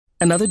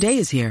Another day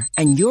is here,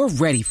 and you're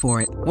ready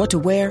for it. What to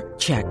wear?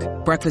 Check.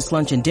 Breakfast,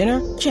 lunch, and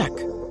dinner? Check.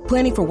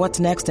 Planning for what's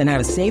next and how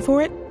to save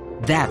for it?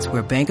 That's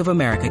where Bank of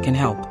America can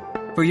help.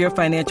 For your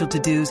financial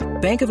to-dos,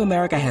 Bank of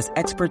America has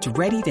experts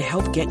ready to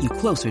help get you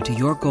closer to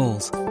your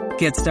goals.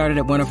 Get started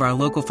at one of our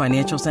local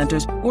financial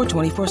centers or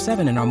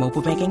 24/7 in our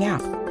mobile banking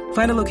app.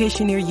 Find a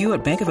location near you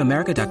at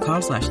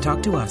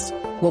bankofamerica.com/talktous.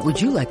 What would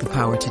you like the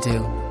power to do?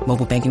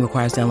 Mobile banking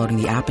requires downloading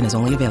the app and is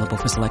only available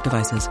for select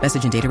devices.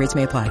 Message and data rates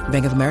may apply.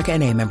 Bank of America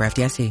NA, member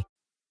FDIC.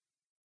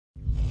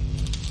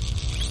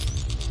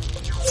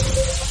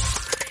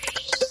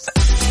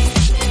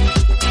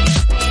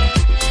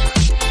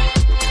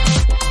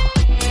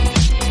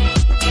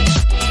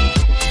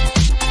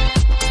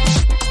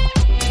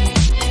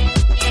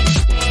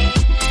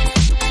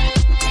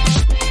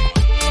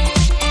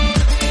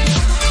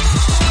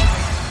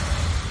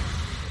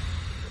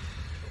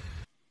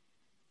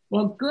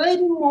 Well,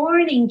 good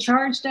morning,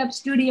 Charged Up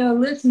Studio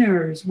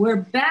listeners. We're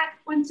back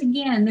once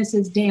again. This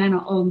is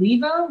Diana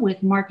Oliva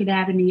with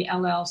Marketatomy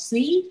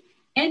LLC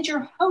and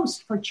your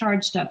host for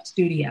Charged Up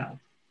Studio.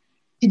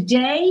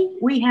 Today,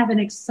 we have an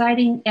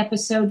exciting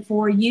episode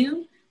for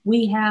you.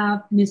 We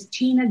have Ms.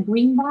 Tina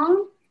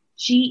Greenbaum.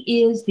 She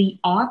is the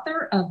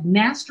author of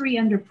Mastery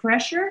Under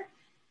Pressure,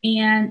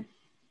 and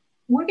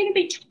we're going to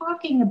be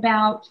talking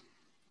about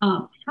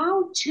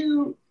how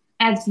to,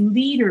 as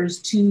leaders,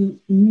 to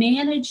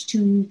manage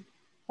to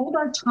hold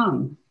our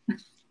tongue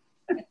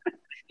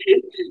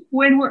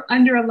when we're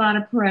under a lot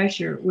of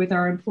pressure with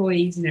our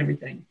employees and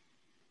everything.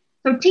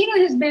 So Tina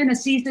has been a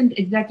seasoned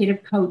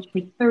executive coach for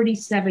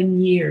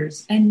 37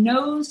 years and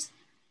knows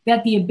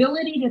that the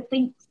ability to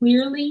think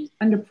clearly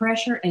under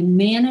pressure and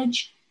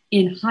manage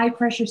in high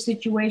pressure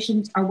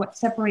situations are what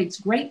separates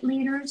great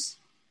leaders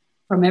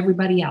from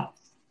everybody else.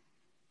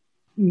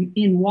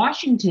 In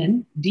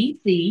Washington,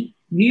 D.C.,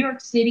 New York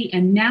City,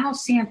 and now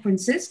San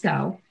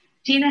Francisco,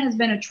 Tina has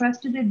been a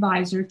trusted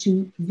advisor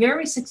to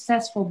very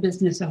successful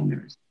business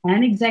owners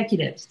and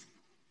executives.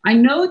 I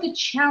know the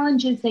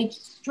challenges they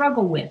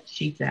struggle with,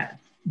 she says,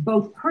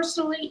 both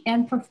personally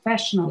and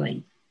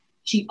professionally.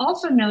 She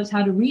also knows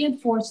how to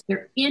reinforce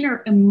their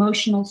inner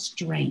emotional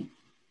strength.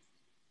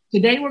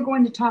 Today, we're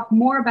going to talk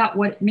more about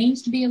what it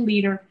means to be a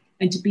leader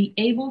and to be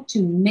able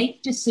to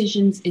make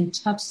decisions in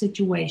tough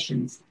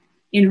situations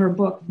in her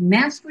book,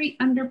 Mastery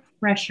Under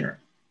Pressure.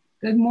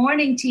 Good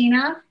morning,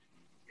 Tina.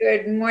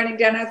 Good morning,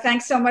 Dana.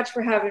 Thanks so much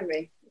for having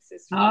me.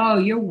 Oh,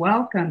 you're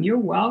welcome. You're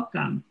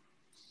welcome.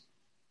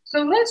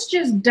 So let's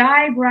just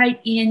dive right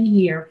in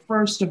here,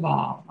 first of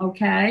all,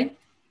 okay?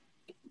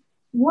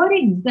 What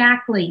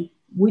exactly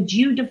would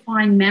you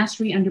define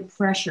Mastery Under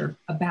Pressure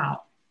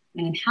about,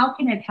 and how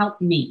can it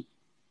help me?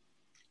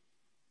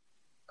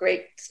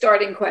 Great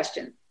starting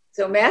question.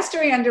 So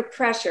Mastery Under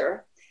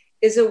Pressure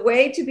is a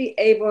way to be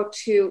able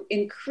to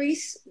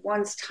increase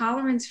one's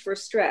tolerance for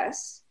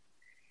stress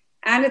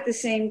and at the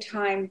same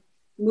time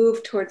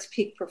move towards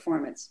peak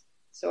performance.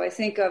 So I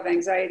think of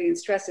anxiety and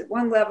stress at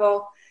one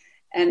level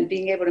and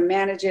being able to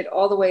manage it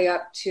all the way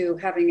up to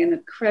having an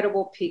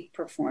incredible peak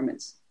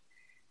performance.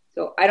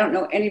 So I don't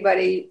know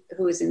anybody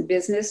who is in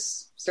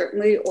business,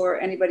 certainly,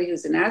 or anybody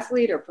who's an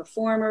athlete or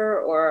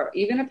performer or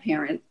even a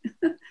parent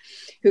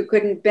who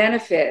couldn't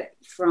benefit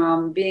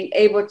from being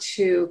able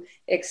to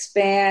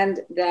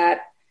expand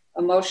that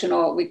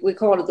emotional, we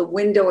call it the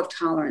window of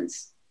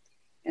tolerance.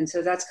 And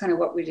so that's kind of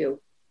what we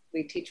do.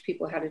 We teach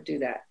people how to do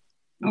that.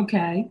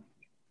 Okay.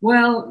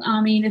 Well,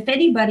 I mean, if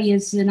anybody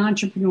is an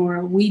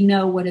entrepreneur, we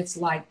know what it's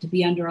like to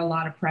be under a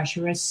lot of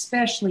pressure,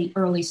 especially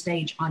early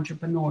stage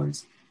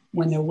entrepreneurs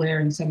when they're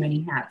wearing so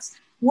many hats.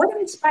 What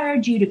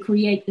inspired you to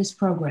create this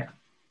program?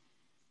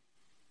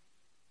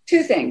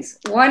 Two things.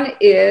 One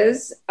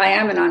is I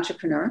am an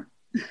entrepreneur.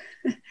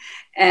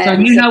 And so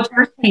you know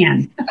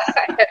firsthand.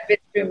 I have been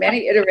through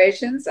many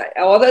iterations.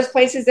 All those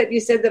places that you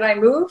said that I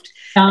moved,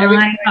 every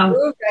time I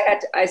moved,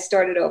 I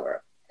started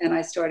over. And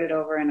I started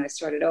over and I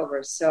started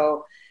over.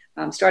 So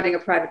starting a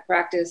private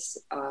practice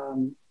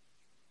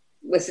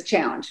was a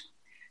challenge.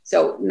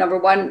 So number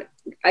one,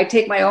 I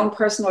take my own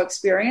personal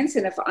experience.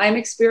 And if I'm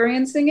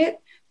experiencing it,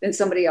 then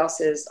somebody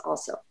else is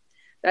also.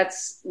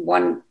 That's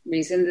one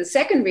reason. The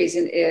second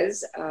reason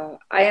is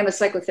I am a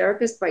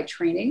psychotherapist by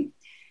training.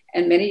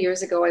 And many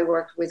years ago, I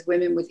worked with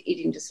women with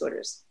eating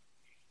disorders.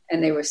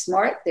 And they were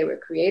smart, they were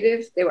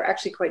creative, they were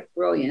actually quite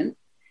brilliant,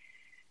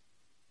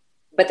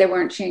 but they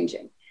weren't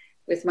changing.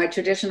 With my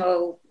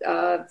traditional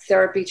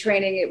therapy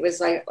training, it was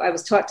like I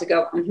was taught to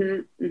go,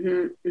 and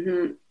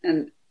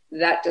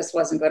that just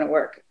wasn't going to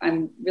work.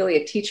 I'm really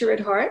a teacher at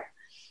heart.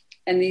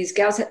 And these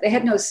gals, they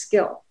had no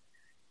skill.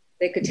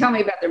 They could tell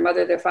me about their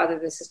mother, their father,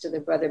 their sister, their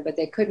brother, but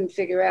they couldn't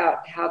figure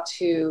out how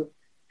to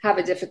have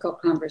a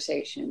difficult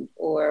conversation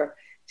or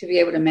to be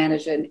able to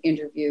manage an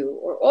interview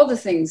or all the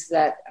things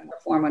that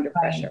perform under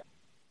pressure.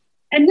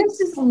 And this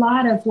is a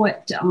lot of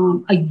what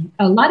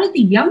a lot of the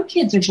young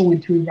kids are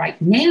going through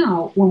right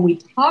now when we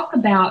talk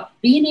about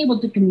being able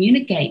to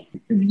communicate,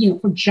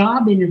 for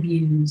job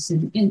interviews,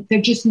 and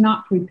they're just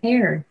not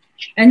prepared.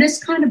 And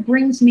this kind of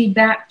brings me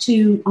back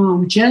to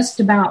just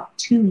about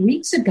 2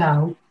 weeks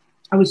ago.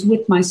 I was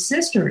with my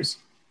sisters.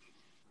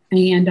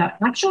 And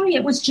actually,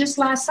 it was just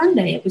last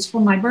Sunday. It was for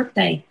my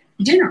birthday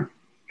dinner.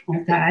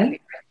 Okay.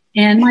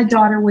 And my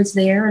daughter was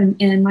there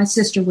and my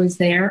sister was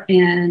there.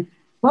 And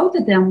both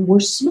of them were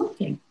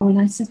smoking. And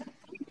I said,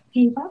 I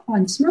gave up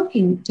on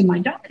smoking to my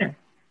daughter.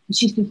 And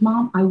she says,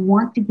 Mom, I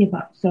want to give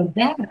up so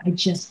bad. I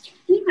just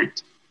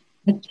can't.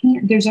 I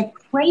can't. There's a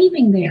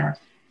craving there.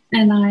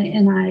 And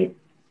I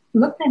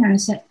looked at her and I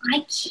said,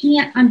 I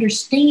can't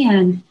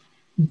understand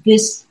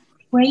this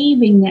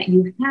craving that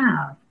you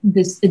have,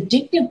 this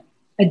addiction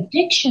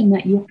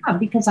that you have,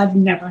 because I've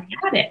never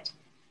had it.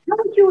 How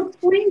would you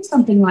explain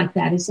something like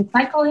that as a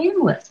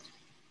psychoanalyst?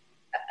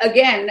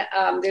 Again,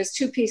 there's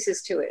two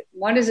pieces to it.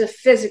 One is a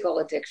physical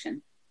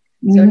addiction.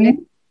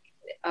 Mm-hmm.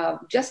 So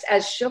just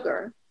as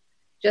sugar,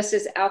 just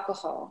as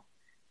alcohol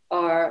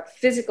are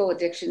physical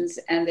addictions,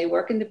 and they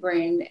work in the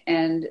brain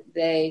and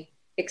they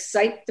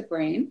excite the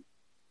brain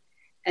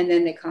and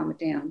then they calm it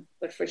down.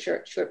 But for a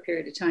short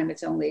period of time,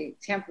 it's only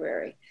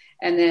temporary.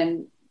 And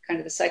then kind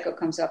of the cycle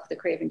comes up, the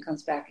craving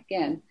comes back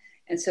again.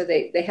 And so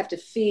they have to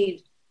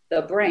feed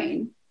the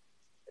brain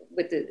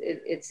with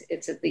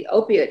the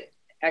opiate.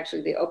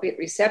 Actually, the opiate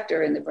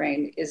receptor in the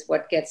brain is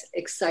what gets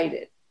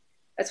excited.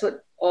 That's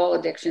what all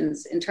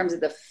addictions, in terms of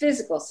the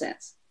physical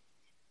sense.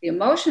 The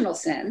emotional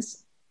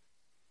sense,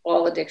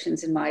 all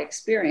addictions in my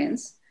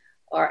experience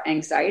are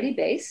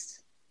anxiety-based,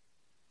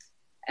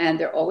 and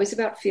they're always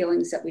about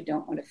feelings that we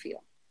don't want to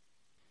feel.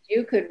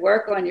 You could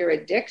work on your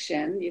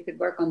addiction, you could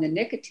work on the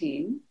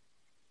nicotine,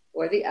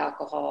 or the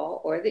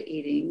alcohol, or the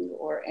eating,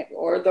 or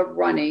the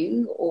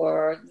running,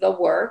 or the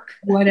work.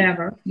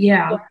 Whatever,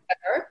 yeah.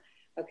 Whatever.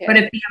 Okay. But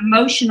if the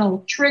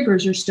emotional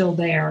triggers are still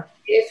there.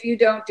 If you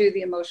don't do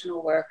the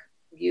emotional work,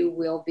 you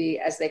will be,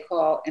 as they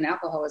call, in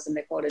alcoholism,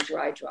 they call it a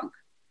dry drunk.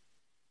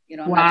 You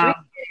know, I'm not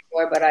drinking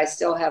anymore, but I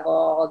still have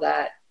all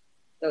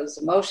those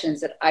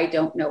emotions that I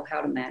don't know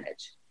how to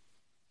manage.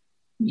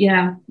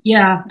 Yeah.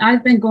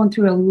 I've been going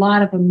through a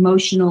lot of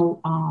emotional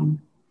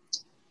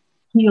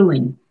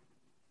healing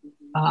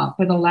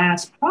for the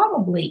last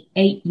probably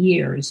 8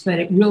 years, but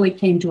it really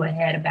came to a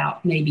head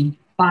about maybe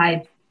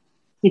 5-6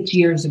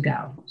 years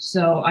ago.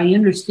 So I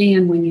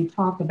understand when you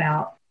talk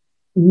about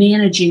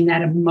managing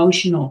that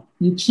emotional,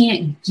 you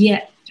can't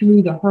get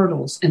through the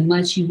hurdles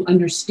unless you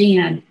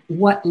understand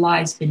what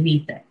lies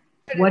beneath it.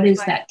 What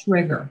is that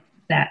trigger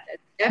that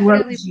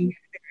throws you?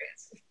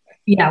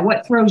 Yeah,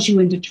 what throws you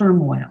into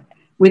turmoil?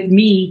 With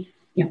me,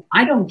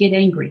 I don't get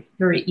angry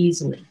very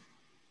easily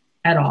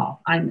at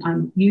all.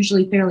 I'm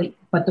usually fairly,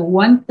 but the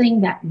one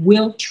thing that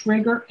will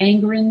trigger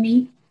anger in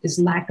me is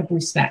lack of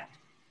respect.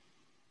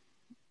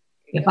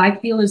 If I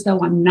feel as though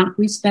I'm not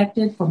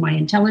respected for my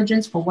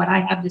intelligence, for what I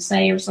have to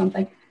say or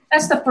something,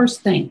 that's the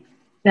first thing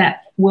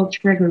that will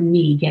trigger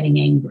me getting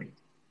angry.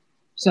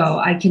 So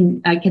I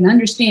can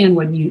understand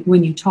when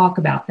you talk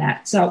about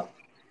that. So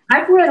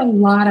I've read a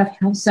lot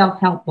of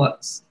self-help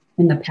books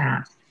in the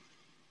past,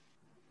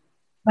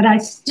 but I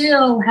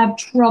still have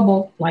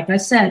trouble, like I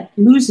said,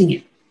 losing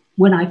it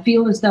when I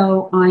feel as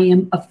though I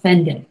am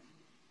offended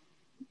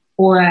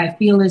or I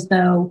feel as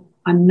though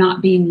I'm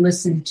not being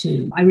listened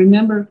to. I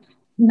remember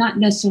not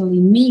necessarily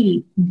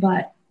me,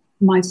 but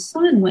my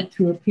son went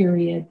through a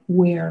period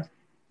where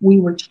we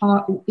were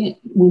taught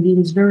when he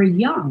was very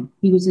young.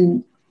 He was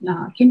in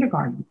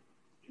kindergarten,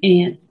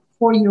 and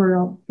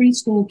 4-year-old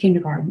preschool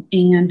kindergarten,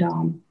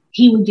 and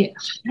he would get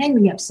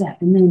highly upset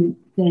and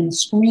then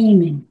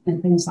screaming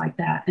and things like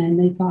that. And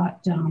they thought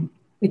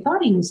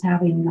he was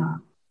having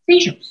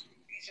seizures.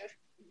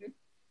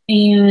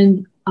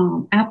 And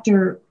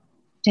after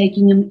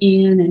taking him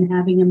in and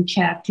having him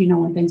checked,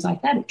 and things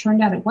like that, it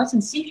turned out it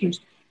wasn't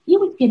seizures. He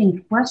was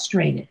getting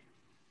frustrated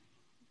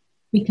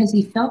because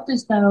he felt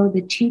as though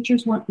the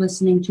teachers weren't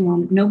listening to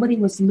him. Nobody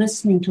was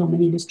listening to him,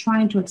 and he was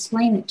trying to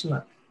explain it to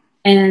her.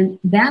 And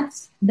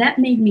that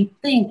made me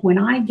think, when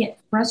I get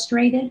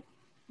frustrated,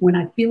 when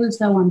I feel as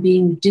though I'm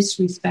being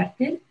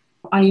disrespected,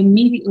 I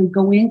immediately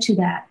go into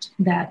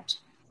that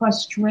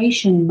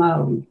frustration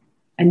mode.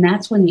 And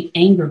that's when the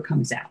anger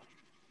comes out.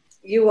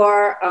 You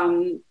are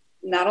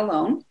not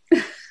alone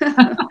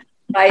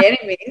by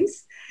any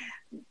means.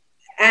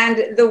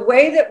 And the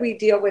way that we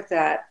deal with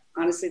that,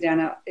 honestly,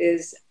 Dana,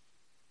 is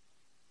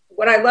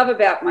what I love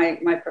about my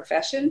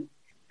profession,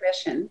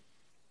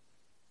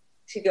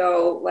 to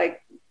go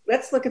like,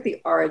 let's look at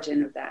the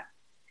origin of that.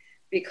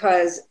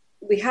 Because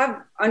we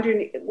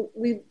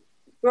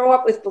grow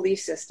up with belief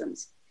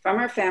systems from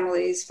our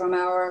families, from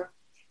our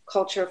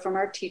culture, from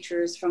our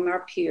teachers, from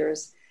our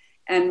peers.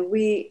 And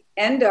we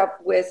end up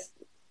with,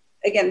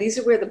 again, these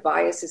are where the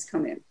biases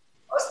come in,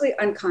 mostly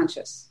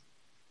unconscious.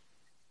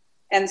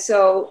 And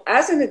so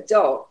as an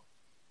adult,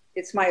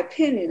 it's my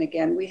opinion,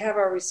 again, we have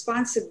our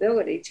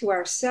responsibility to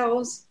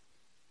ourselves.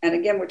 And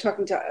again, we're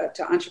talking to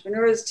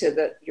entrepreneurs,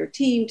 to your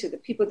team, to the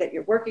people that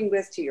you're working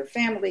with, to your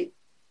family,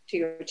 to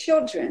your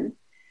children,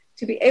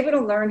 to be able to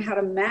learn how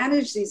to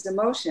manage these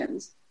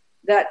emotions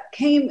that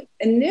came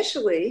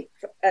initially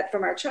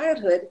from our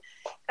childhood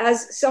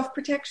as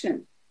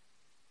self-protection.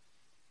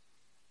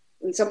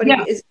 When somebody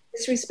is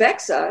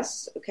disrespects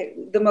us, okay,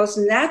 the most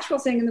natural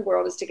thing in the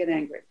world is to get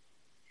angry.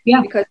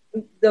 Yeah. Because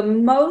the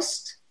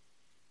most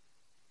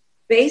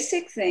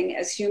basic thing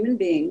as human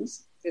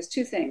beings, there's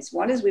two things.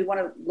 One is we want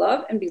to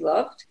love and be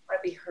loved, we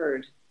want to be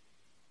heard.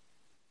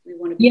 We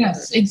want to be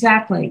Yes, heard.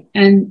 exactly.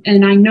 And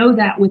I know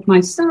that with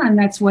my son,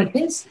 that's what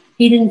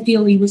he didn't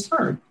feel he was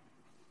heard.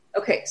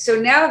 Okay, so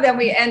now then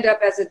we end up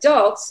as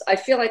adults, I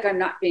feel like I'm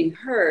not being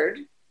heard.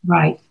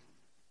 Right.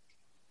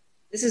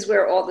 This is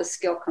where all the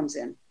skill comes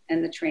in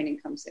and the training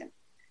comes in.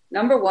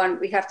 Number one,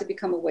 we have to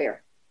become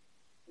aware,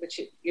 which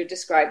you're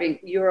describing.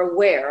 You're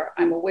aware.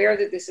 I'm aware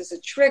that this is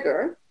a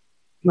trigger.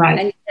 Right.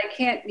 And I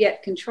can't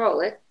yet control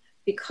it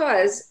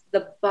because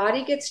the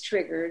body gets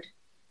triggered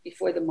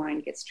before the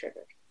mind gets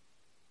triggered.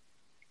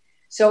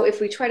 So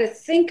if we try to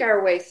think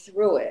our way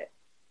through it,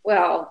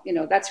 well,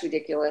 that's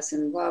ridiculous.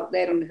 And well,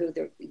 they don't know who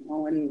they're,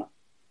 and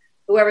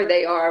whoever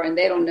they are, and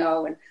they don't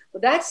know. And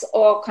well, that's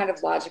all kind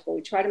of logical.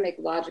 We try to make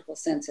logical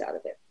sense out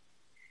of it,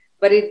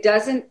 but it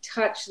doesn't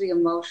touch the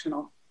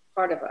emotional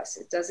part of us.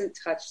 It doesn't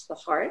touch the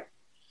heart,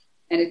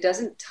 and it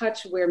doesn't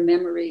touch where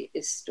memory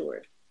is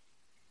stored.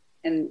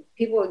 And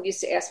people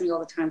used to ask me all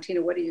the time,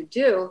 Tina, what do you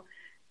do?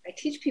 I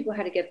teach people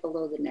how to get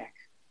below the neck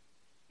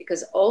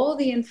because all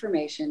the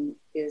information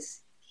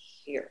is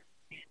here.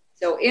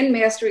 So in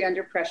Mastery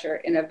Under Pressure,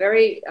 in a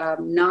very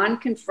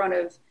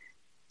non-confrontive,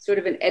 sort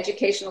of an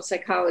educational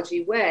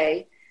psychology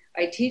way,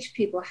 I teach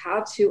people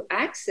how to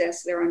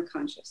access their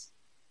unconscious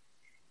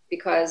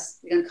because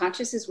the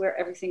unconscious is where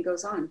everything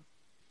goes on.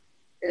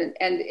 And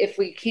if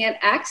we can't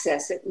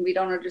access it and we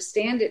don't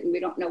understand it and we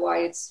don't know why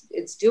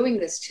it's doing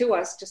this to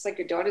us, just like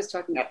your daughter's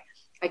talking about,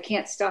 I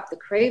can't stop the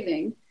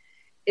craving.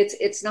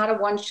 It's not a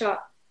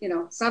one-shot,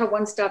 it's not a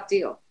one-stop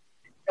deal.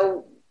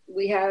 So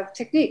we have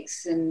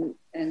techniques and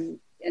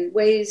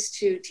ways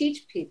to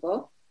teach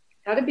people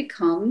how to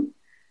become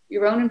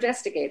your own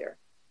investigator,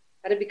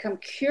 how to become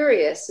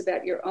curious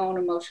about your own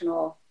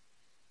emotional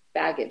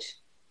baggage,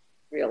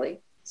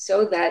 really,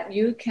 so that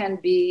you can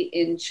be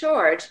in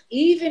charge,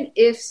 even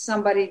if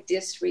somebody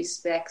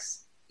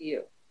disrespects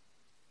you.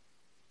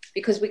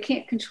 Because we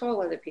can't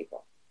control other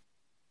people.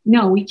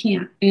 No, we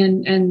can't.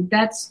 And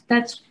that's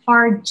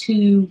hard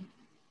to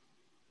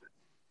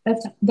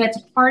that's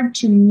hard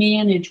to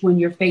manage when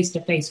you're face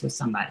to face with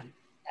somebody.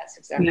 That's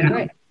exactly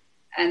right.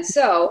 And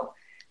so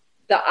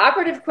the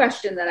operative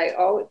question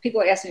that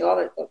people ask me all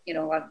the,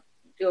 I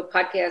do a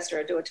podcast or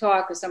I do a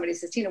talk or somebody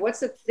says, Tina,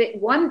 what's the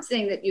one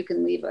thing that you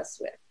can leave us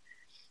with?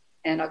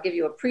 And I'll give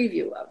you a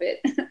preview of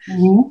it.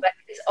 Mm-hmm. But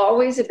it's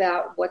always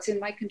about what's in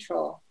my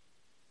control,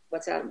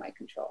 what's out of my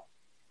control.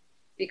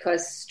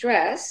 Because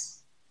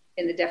stress,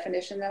 in the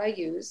definition that I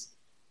use,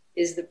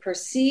 is the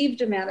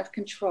perceived amount of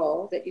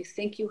control that you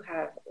think you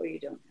have or you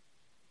don't have.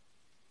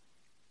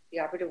 The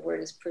operative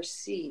word is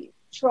perceive.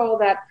 Control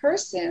that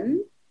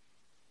person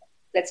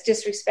that's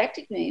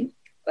disrespecting me,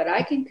 but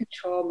I can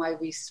control my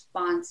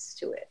response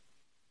to it.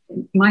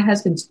 My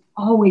husband's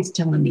always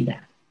telling me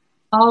that.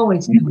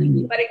 Always telling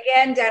me that. But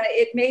again, Dana,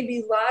 it may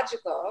be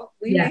logical.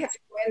 We may have to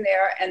go in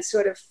there and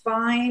sort of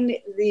find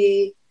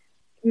the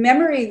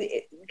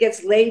memory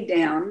gets laid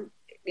down,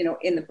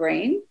 in the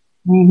brain,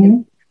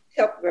 in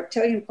the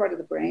reptilian part of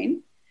the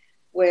brain,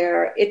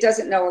 where it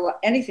doesn't know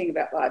anything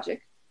about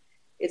logic.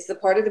 It's the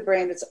part of the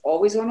brain that's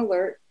always on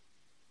alert,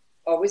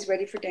 always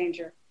ready for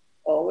danger,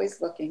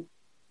 always looking.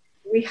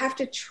 We have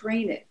to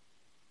train it.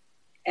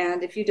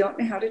 And if you don't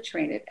know how to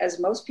train it, as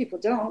most people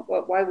don't,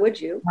 well, why would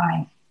you?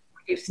 Right.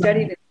 You've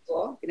studied in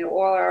school.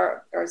 All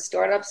our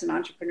startups and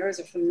entrepreneurs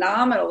are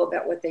phenomenal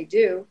about what they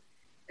do.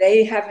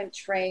 They haven't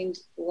trained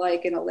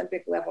like an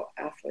Olympic level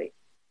athlete.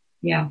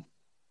 Yeah.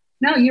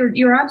 No,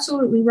 you're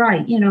absolutely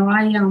right.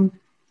 A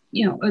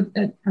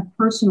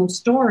personal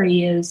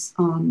story is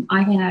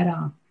I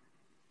had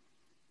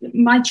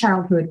my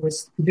childhood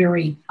was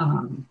very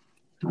how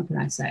can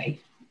I say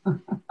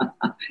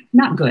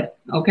not good.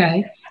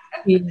 Okay.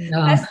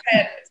 That's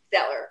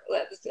stellar.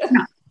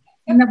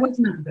 No, that was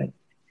not good.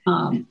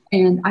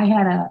 And I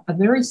had a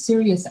very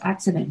serious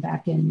accident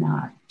back in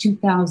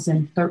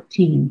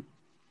 2013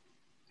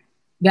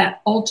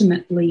 that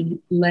ultimately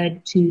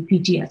led to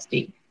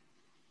PTSD.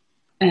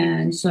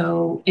 And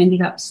so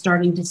ended up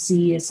starting to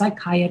see a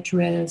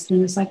psychiatrist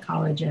and a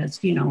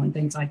psychologist, and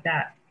things like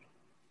that.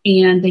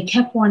 And they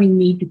kept wanting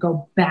me to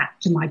go back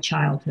to my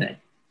childhood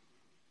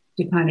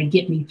to kind of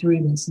get me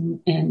through this.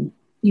 And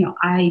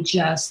I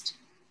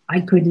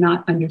could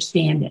not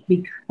understand it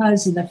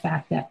because of the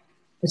fact that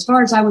as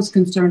far as I was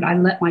concerned, I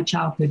let my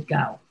childhood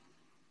go.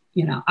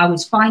 I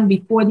was fine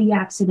before the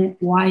accident.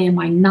 Why am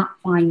I not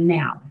fine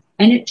now?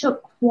 And it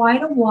took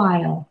quite a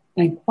while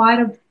and quite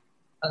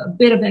a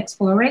bit of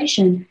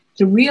exploration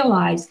to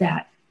realize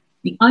that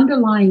the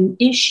underlying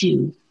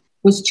issue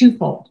was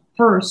twofold.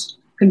 First,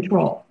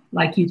 control,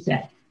 like you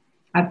said.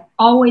 I've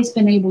always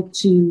been able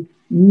to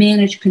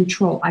manage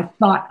control. I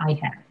thought I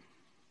had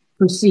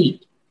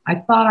perceived. I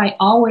thought I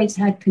always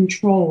had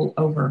control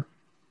over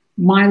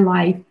my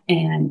life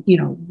and,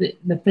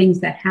 the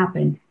things that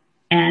happened.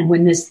 And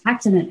when this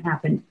accident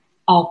happened,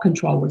 all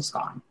control was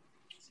gone.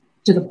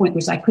 to the point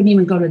where I couldn't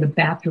even go to the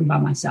bathroom by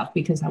myself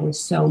because I was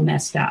so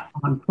messed up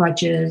on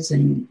crutches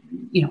and,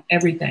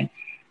 everything.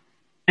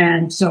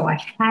 And so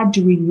I had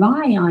to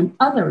rely on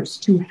others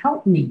to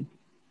help me.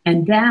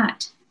 And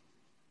that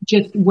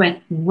just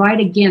went right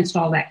against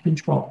all that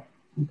control.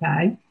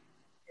 Okay.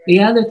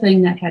 The other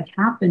thing that had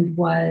happened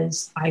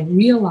was I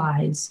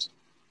realized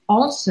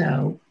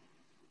also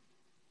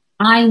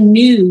I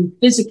knew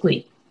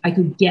physically I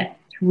could get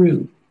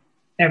through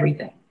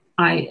everything.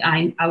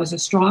 I was a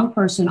strong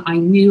person. I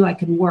knew I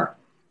could work.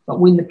 But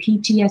when the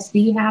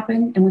PTSD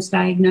happened and was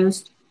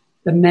diagnosed,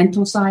 the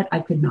mental side,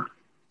 I could not.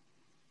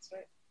 That's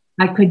right.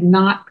 I could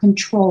not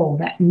control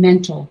that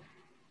mental.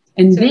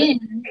 And so then...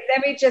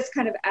 Let me just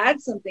kind of add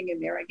something in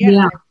there. Again,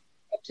 I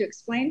have to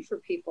explain for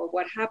people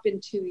what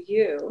happened to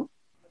you.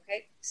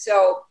 Okay.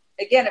 So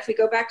again, if we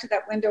go back to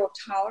that window of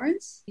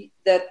tolerance,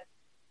 that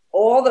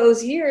all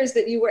those years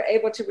that you were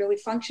able to really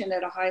function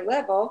at a high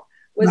level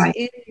was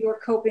in your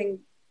coping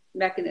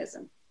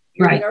mechanism.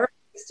 Your nervous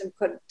system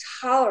couldn't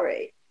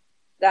tolerate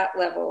that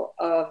level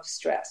of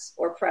stress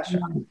or pressure.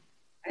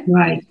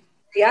 Right.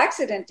 The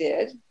accident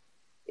did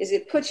is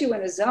it put you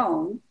in a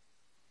zone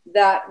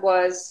that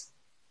was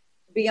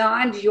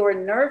beyond your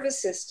nervous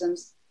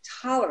system's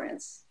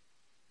tolerance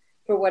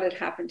for what had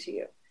happened to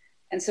you.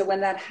 And so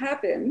when that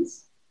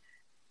happens,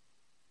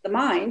 the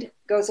mind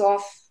goes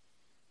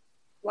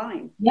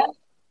offline.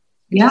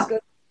 Just goes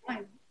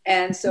offline.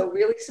 And so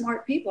really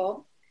smart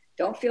people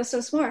don't feel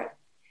so smart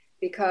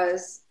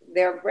because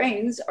their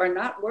brains are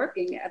not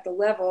working at the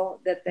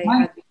level that they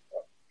had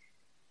before.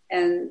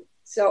 And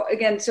so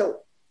again,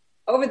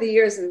 over the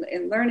years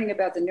in learning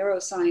about the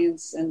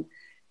neuroscience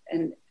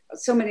and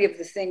so many of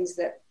the things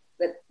that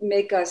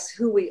make us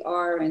who we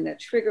are and that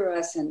trigger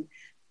us and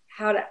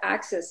how to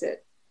access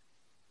it,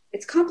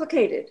 it's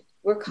complicated.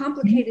 We're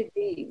complicated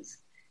beings.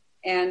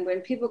 And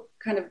when people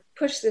kind of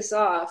push this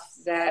off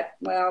that,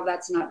 well,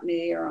 that's not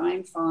me, or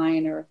I'm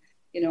fine, or,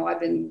 I've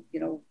been,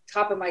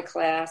 top of my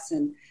class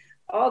and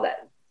all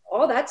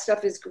that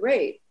stuff is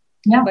great,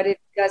 but it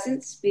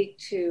doesn't speak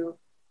to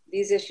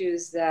these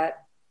issues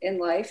that in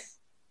life,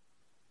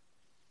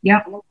 we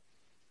have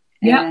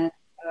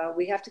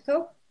to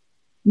cope.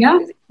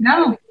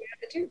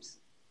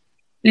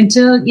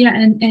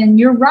 And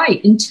you're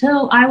right.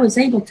 Until I was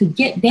able to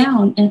get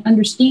down and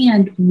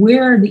understand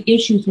where the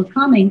issues were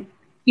coming,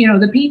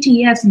 the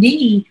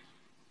PTSD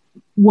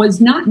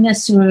was not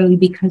necessarily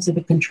because of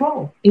the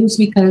control. It was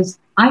because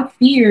I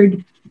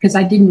feared, because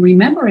I didn't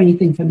remember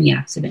anything from the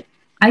accident.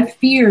 I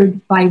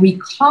feared by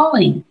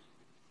recalling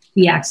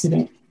the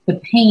accident, the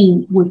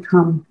pain would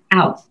come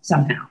out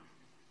somehow.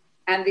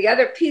 And the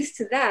other piece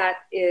to that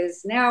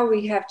is now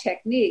we have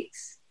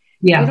techniques.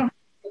 We don't have to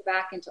go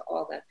back into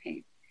all that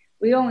pain.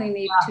 We only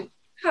need to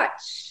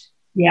touch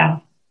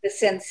the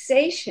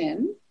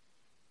sensation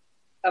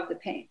of the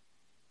pain.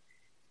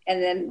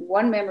 And then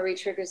one memory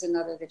triggers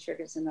another, that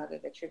triggers another,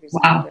 that triggers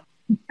another.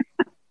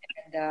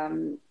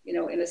 And,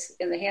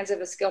 in the hands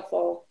of a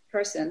skillful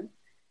person.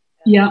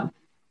 No,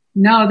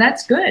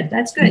 that's good.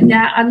 That's good.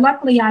 Now,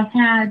 luckily, I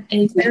had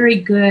a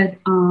very good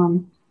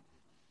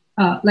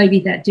lady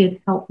that did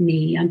help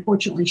me.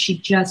 Unfortunately, she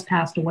just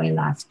passed away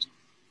last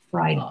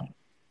Friday.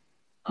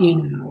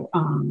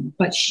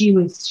 But she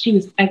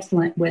was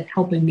excellent with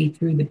helping me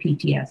through the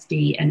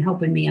PTSD and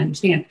helping me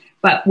understand.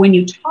 But when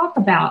you talk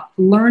about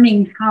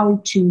learning how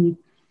to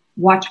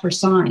watch for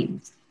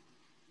signs,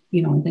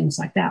 and things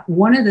like that,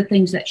 one of the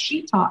things that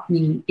she taught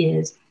me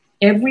is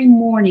every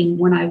morning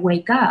when I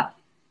wake up,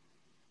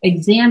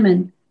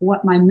 examine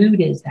what my mood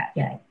is that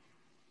day.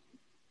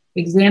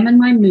 Examine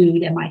my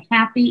mood. Am I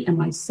happy? Am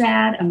I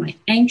sad? Am I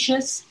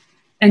anxious?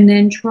 And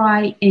then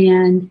try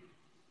and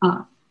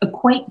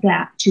equate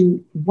that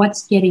to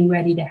what's getting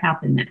ready to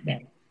happen that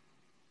day.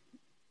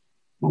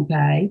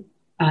 Okay.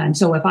 And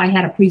so if I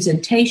had a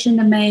presentation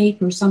to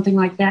make or something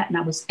like that, and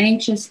I was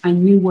anxious, I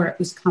knew where it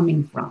was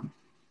coming from.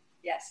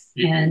 Yes.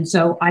 And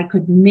so I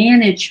could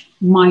manage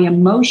my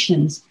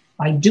emotions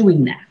by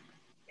doing that.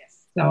 Yes.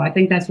 So I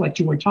think that's what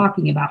you were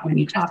talking about when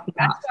you talked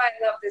about. That's why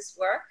I love this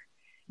work.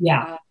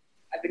 Yeah.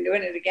 I've been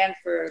doing it again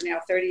for now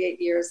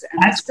 38 years.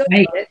 And that's I still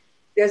great. love it.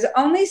 There's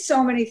only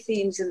so many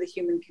themes in the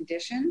human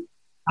condition.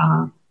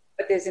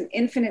 But there's an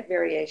infinite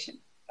variation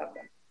of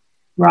them.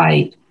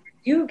 Right.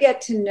 You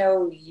get to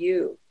know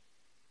you.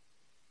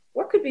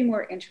 What could be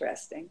more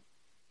interesting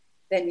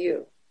than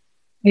you?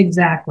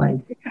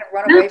 Exactly. They kind of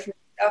run away from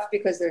stuff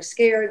because they're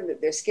scared.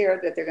 They're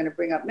scared that they're going to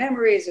bring up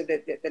memories, or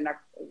that they're not,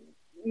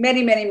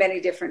 many, many, many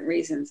different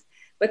reasons.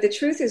 But the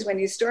truth is, when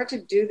you start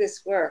to do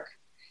this work,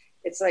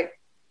 it's like,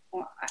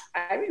 well,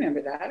 I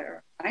remember that,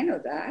 or I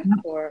know that,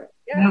 or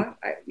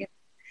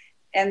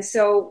and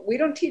so we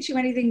don't teach you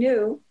anything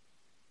new.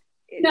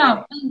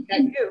 No,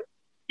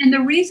 and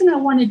the reason I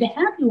wanted to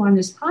have you on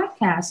this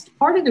podcast,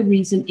 part of the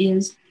reason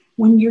is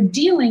when you're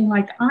dealing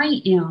like I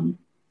am,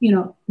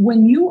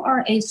 when you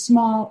are a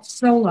small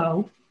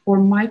solo or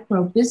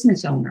micro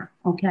business owner,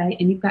 okay,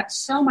 and you've got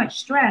so much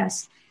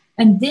stress,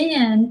 and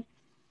then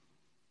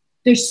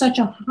there's such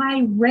a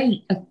high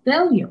rate of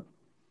failure.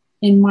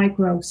 in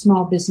micro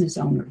small business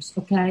owners,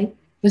 okay?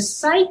 The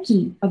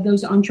psyche of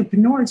those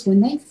entrepreneurs,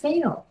 when they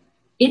fail,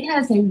 it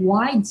has a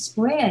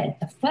widespread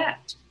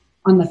effect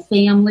on the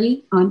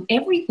family, on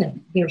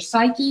everything, their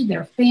psyche,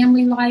 their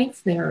family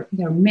life, their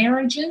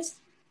marriages.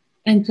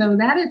 And so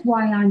that is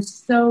why I'm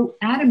so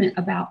adamant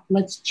about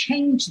let's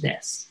change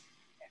this.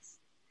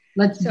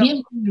 Let's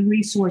give them the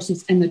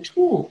resources and the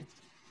tools.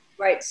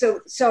 Right.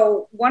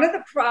 So one of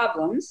the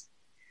problems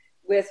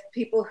with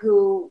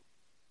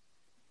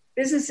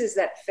businesses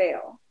that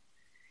fail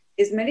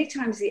is many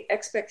times the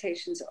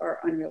expectations are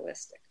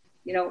unrealistic.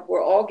 You know,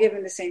 we're all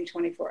given the same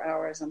 24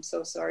 hours. I'm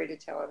so sorry to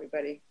tell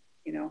everybody,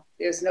 you know,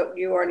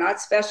 you are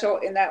not special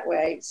in that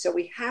way. So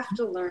we have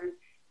to learn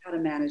how to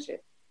manage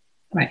it.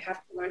 Right. We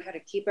have to learn how to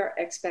keep our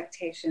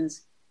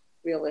expectations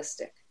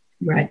realistic.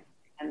 Right.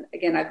 And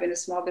again, I've been a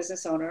small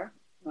business owner.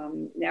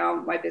 Now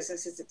my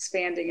business is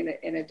expanding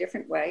in a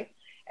different way.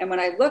 And when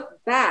I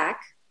look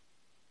back,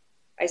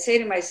 I say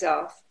to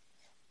myself,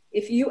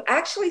 if you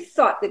actually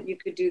thought that you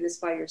could do this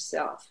by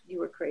yourself, you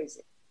were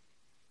crazy.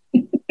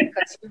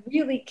 Because you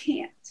really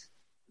can't.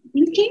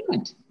 You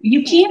can't.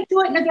 You can't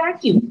do it in a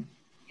vacuum.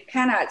 You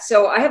cannot.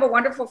 So I have a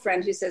wonderful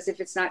friend who says, if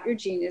it's not your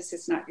genius,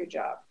 it's not your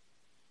job.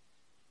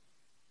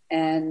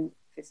 And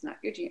if it's not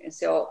your genius.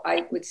 So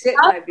I would sit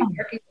and I'd be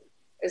working.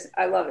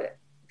 I love it.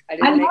 I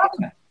didn't make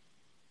it.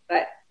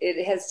 But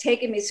it has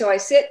taken me. So I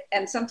sit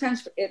and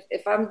sometimes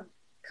if I'm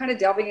kind of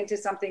delving into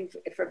something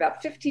for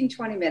about 15,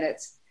 20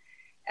 minutes,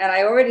 and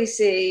I already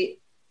see,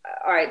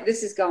 all right,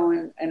 this is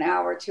going an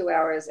hour, 2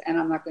 hours, and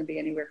I'm not going to be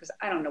anywhere because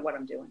I don't know what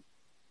I'm doing.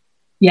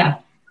 Yeah.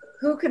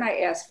 Who can I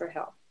ask for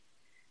help?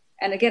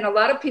 And again, a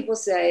lot of people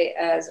say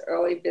as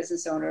early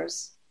business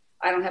owners,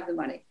 I don't have the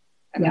money.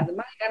 I don't have the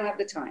money, I don't have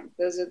the time.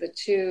 Those are the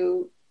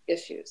two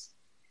issues.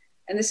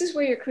 And this is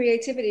where your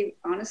creativity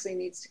honestly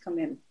needs to come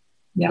in.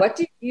 Yeah. What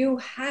do you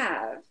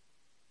have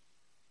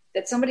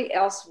that somebody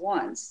else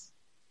wants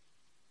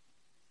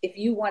if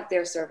you want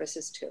their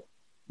services too?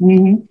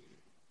 Mm-hmm.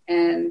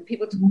 And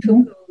people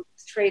poo-poo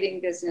trading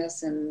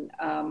business, and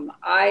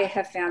I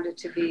have found it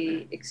to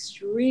be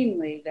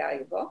extremely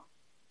valuable.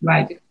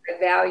 Right. Because I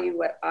value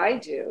what I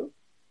do,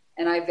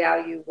 and I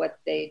value what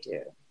they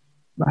do.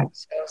 Right.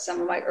 So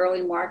some of my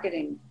early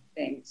marketing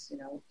things, you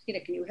know, Tina,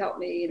 can you help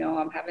me? You know,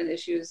 I'm having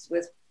issues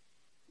with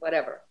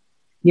whatever.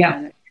 Yeah.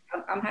 And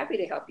I'm happy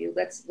to help you.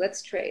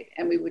 Let's trade.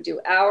 And we would do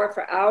hour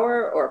for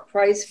hour or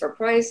price for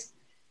price.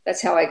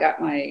 That's how I got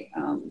my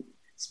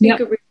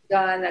speaker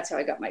done. That's how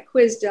I got my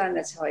quiz done.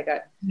 That's how I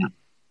got. Yeah.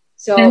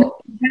 So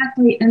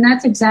and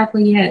that's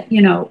exactly it.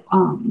 You know,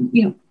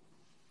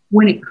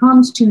 when it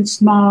comes to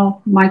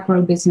small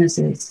micro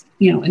businesses,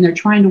 you know, and they're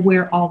trying to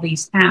wear all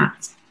these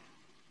hats,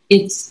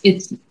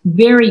 it's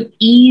very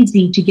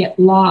easy to get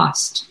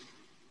lost,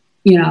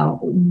 you know,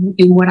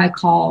 in what I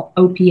call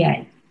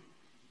OPA.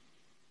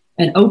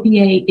 And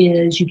OPA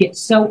is you get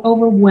so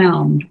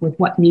overwhelmed with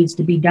what needs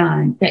to be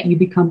done that you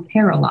become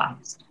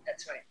paralyzed.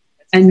 That's right.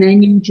 And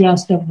then you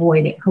just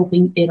avoid it,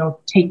 hoping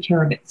it'll take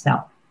care of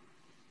itself.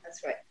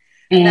 That's right.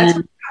 And that's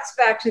what comes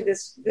back to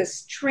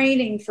this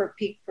training for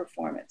peak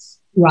performance.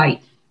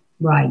 Right.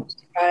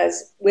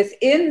 Because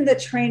within the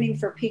training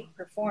for peak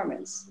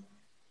performance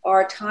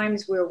are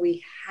times where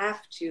we have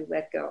to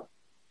let go.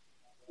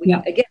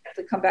 Again, if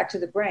we come back to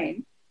the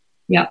brain.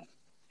 Yeah.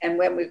 And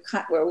when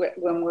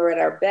we're at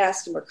our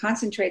best and we're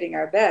concentrating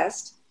our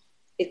best,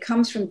 it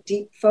comes from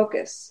deep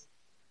focus.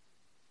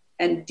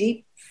 And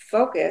deep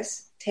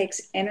focus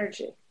takes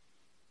energy.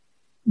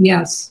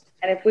 Yes.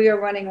 And if we are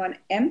running on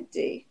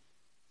empty,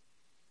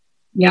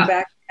 we're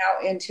back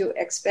now into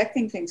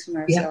expecting things from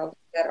ourselves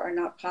that are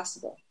not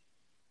possible.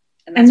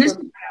 And that's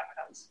where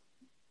burnout comes.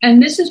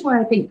 And this is where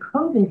I think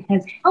COVID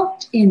has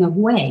helped in a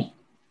way,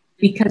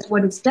 because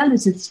what it's done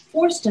is it's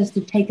forced us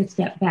to take a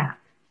step back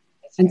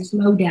and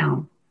slow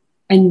down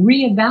and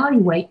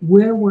reevaluate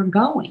where we're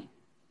going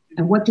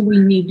and what do we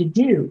need to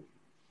do.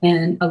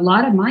 And a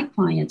lot of my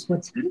clients,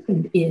 what's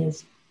happened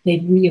is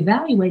they've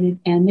reevaluated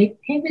and they've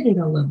pivoted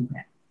a little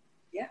bit.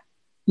 Yeah.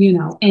 You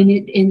know, and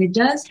it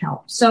does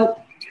help.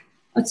 So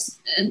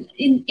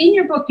in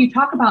your book, you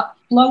talk about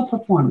flow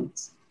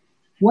performance.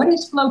 What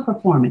is flow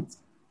performance?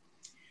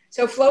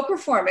 So flow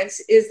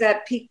performance is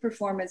that peak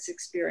performance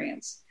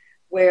experience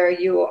where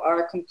you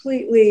are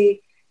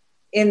completely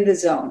in the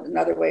zone.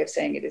 Another way of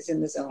saying it is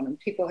in the zone. And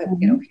people have,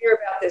 you know, hear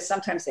about this.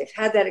 Sometimes they've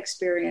had that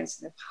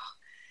experience and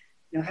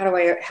you know, how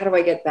do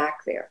I get back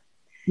there?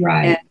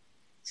 Right.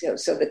 And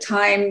so the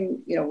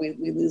time, you know, we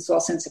lose all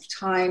sense of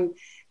time.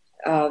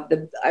 I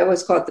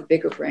always call it the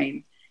bigger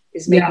brain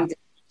is making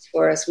decisions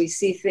for us. We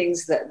see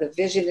things that the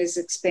vision is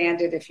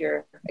expanded. If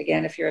you're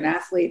an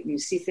athlete and you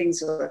see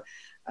things or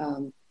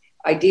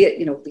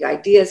the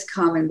ideas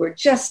come and we're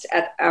just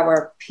at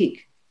our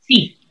peak.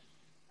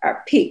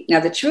 Our peak. Now,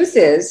 the truth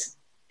is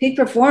peak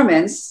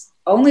performance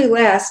only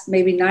lasts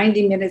maybe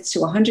 90 minutes to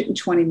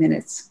 120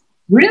 minutes.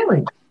 Really?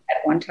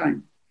 At one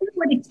time. That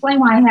would explain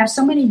why I have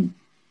so many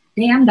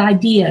damned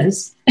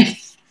ideas. At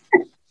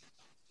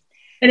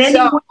any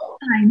one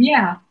time,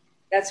 yeah.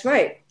 That's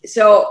right.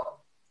 So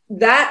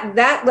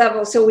that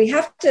level, so we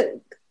have to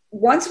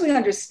once we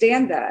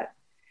understand that,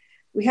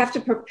 we have to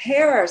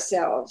prepare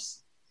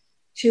ourselves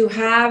to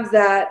have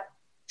that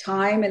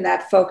time and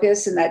that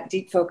focus and that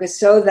deep focus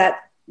so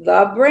that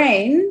the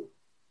brain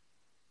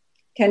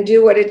can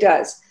do what it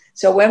does.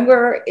 So when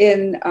we're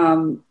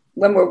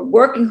when we're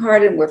working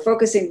hard and we're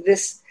focusing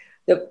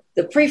the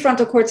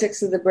prefrontal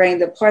cortex of the brain,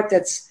 the part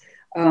that's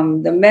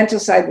the mental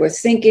side, we're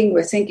thinking,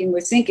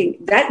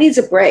 that needs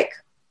a break.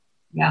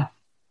 Yeah.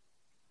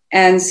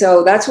 And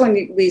so that's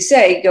when we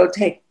say, go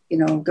take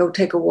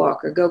a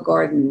walk or go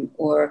garden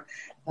or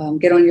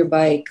get on your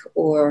bike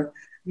or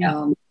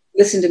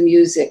listen to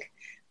music,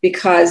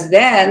 because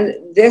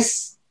then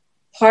this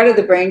part of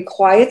the brain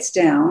quiets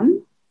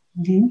down.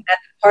 Mm-hmm. And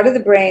the part of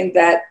the brain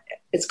that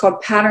it's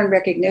called pattern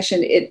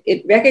recognition,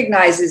 it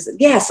recognizes,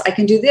 yes, I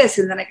can do this,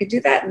 and then I could do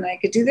that, and then I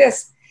could do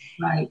this.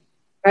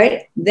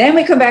 Right. Then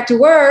we come back to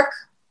work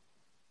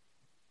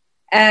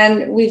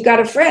and we've got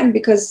a friend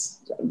because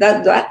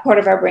that part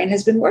of our brain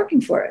has been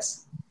working for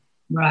us.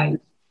 Right.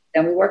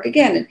 Then we work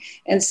again.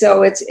 And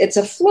so it's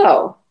a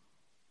flow.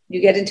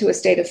 You get into a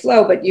state of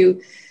flow, but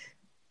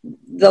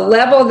the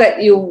level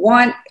that you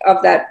want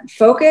of that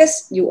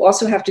focus, you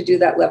also have to do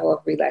that level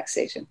of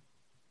relaxation.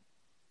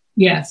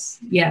 Yes.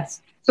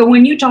 So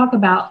when you talk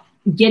about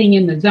getting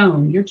in the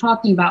zone, you're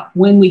talking about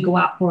when we go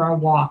out for our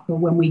walk or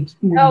when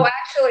No,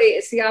 actually,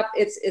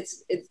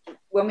 it's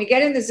when we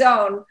get in the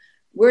zone,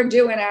 we're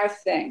doing our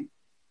thing.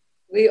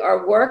 We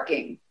are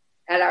working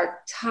at our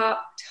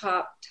top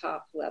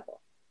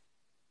level.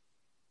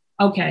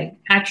 Okay,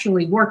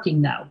 actually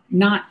working though,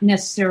 not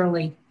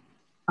necessarily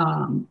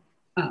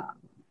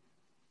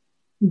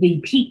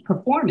the peak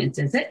performance,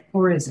 is it?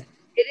 Or is it?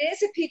 It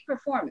is a peak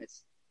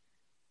performance.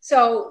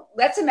 So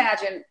let's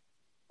imagine,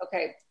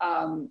 okay,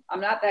 I'm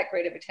not that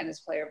great of a tennis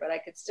player, but I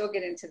could still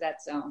get into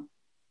that zone.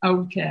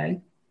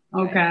 Okay.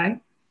 Right?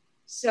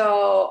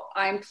 So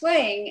I'm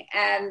playing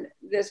and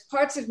there's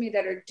parts of me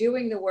that are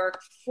doing the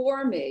work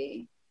for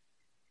me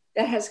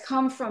that has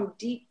come from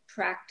deep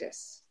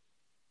practice.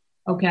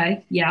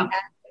 Okay, yeah.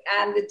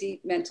 And the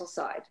deep mental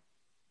side.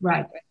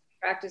 Right.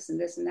 Practice and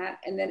this and that.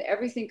 And then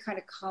everything kind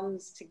of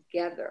comes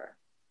together.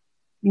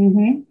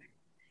 Mm-hmm.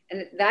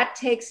 And that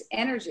takes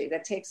energy.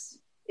 That takes,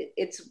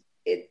 it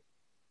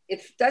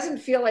doesn't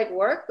feel like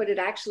work, but it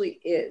actually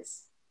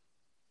is.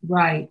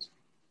 Right.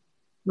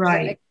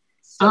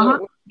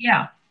 So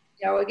yeah.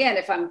 Again,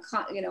 if I'm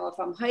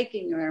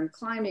hiking or I'm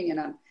climbing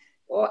and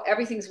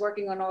everything's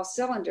working on all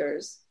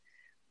cylinders,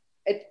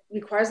 it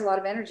requires a lot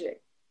of energy.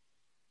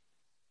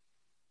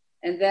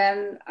 And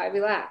then I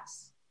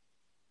relax.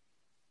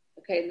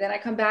 Okay, then I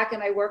come back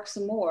and I work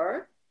some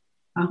more.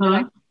 Then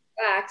I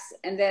relax,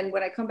 and then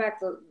when I come back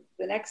the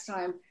next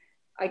time,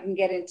 I can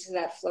get into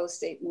that flow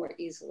state more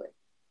easily.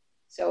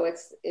 So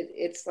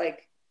it's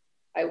like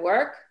I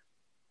work,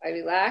 I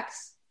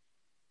relax,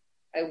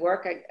 I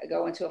work, I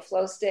go into a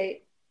flow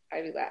state, I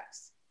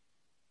relax.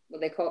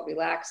 Well, they call it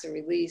relax or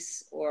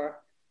release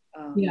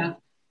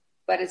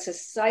but it's a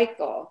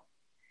cycle.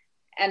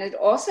 And it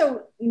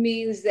also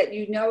means that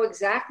you know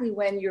exactly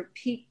when your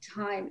peak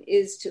time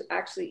is to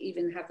actually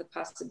even have the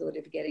possibility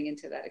of getting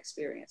into that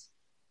experience.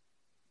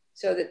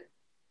 So that.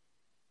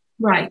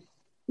 Right.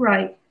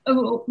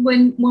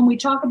 When we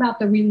talk about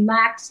the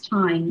relaxed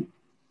time,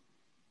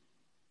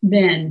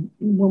 then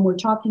when we're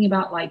talking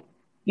about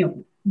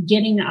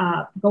getting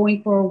up,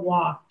 going for a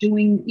walk,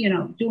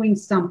 doing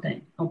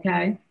something,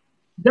 okay?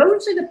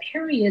 Those are the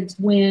periods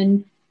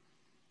when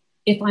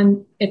if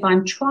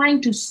I'm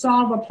trying to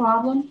solve a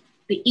problem,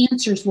 the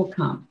answers will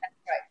come. That's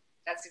right.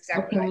 That's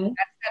exactly right. That's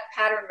that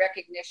pattern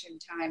recognition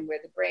time where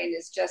the brain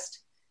is just,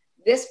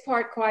 this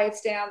part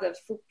quiets down, the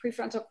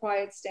prefrontal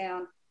quiets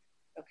down,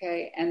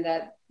 okay, and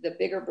that the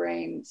bigger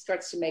brain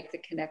starts to make the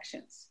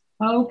connections.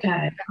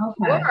 Okay.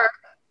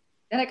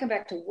 Then I come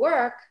back to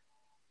work,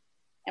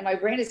 and my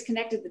brain has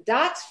connected the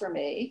dots for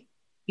me.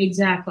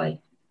 Exactly.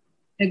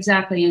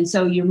 And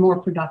so you're more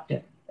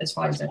productive as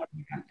far as that.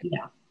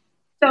 Yeah.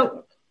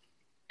 So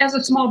as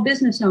a small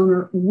business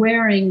owner,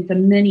 wearing the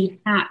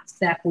many hats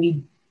that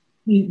we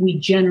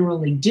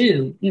generally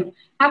do,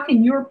 how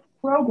can your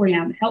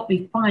program help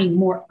me find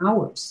more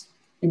hours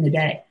in the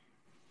day?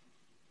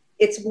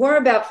 It's more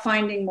about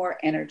finding more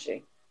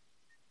energy.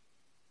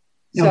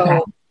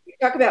 So you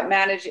talk about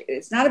managing,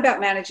 it's not about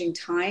managing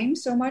time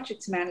so much,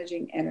 it's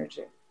managing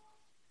energy.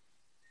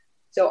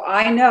 So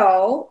I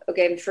know,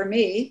 again, for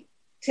me,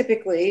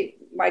 typically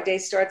my day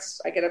starts,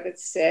 I get up at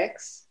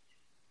 6.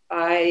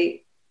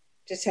 I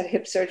just had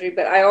hip surgery,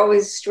 but I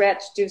always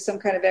stretch, do some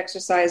kind of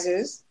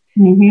exercises.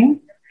 Mm-hmm.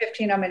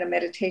 15, I'm in a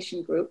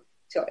meditation group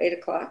till 8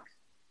 o'clock.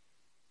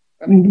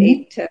 From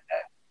 8 to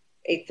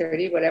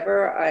 8:30,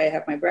 whatever. I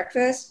have my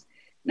breakfast.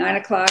 9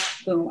 o'clock,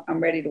 boom, I'm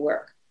ready to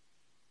work.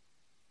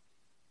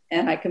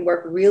 And I can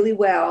work really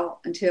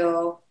well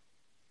until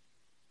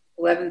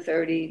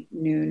 11:30,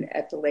 noon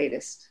at the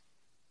latest.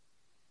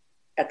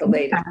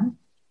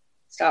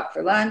 Stop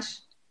for lunch.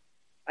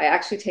 I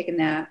actually take a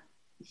nap.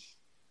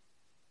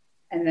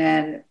 And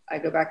then I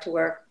go back to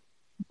work.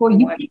 Boy,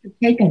 you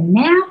take a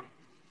nap?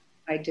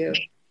 I do.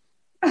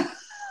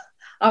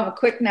 I'm a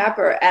quick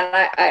napper,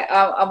 and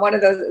I'm one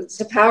of those.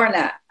 It's a power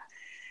nap.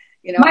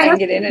 I can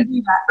get in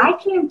and I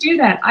can't do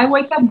that. I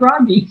wake up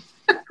groggy.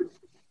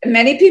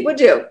 Many people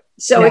do.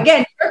 So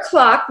again, your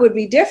clock would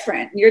be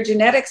different. Your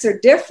genetics are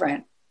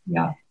different.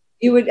 Yeah.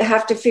 You would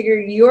have to figure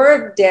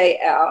your day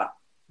out.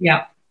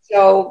 Yeah.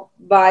 So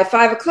by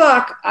 5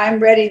 o'clock, I'm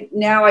ready.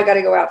 Now I got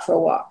to go out for a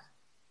walk.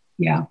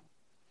 Yeah.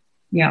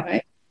 Yeah.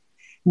 Right.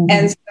 Mm-hmm.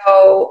 And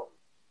so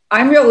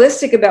I'm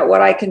realistic about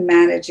what I can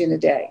manage in a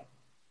day.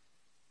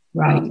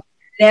 Right.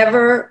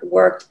 Never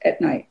worked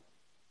at night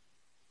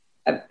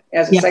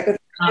as a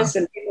psychotherapist,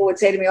 and people would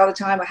say to me all the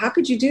time, "How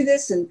could you do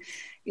this?" And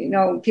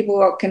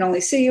people can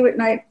only see you at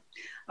night.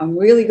 I'm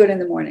really good in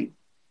the morning.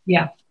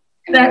 Yeah,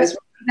 that's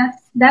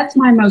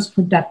my most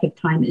productive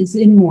time is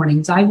in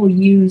mornings. I will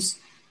use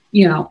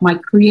my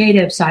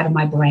creative side of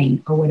my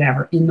brain or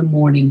whatever in the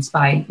mornings.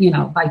 By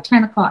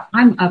 10 o'clock,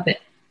 I'm up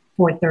at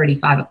 4:30,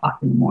 5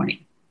 o'clock in the morning.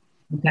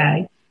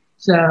 Okay,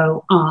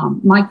 so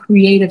my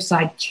creative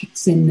side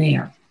kicks in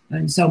there.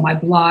 And so my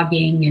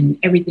blogging and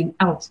everything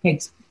else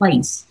takes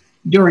place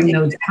during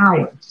those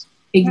hours.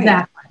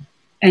 Exactly. Right.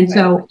 And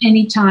so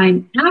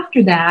anytime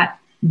after that,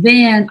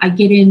 then I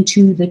get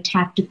into the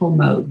tactical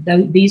mode.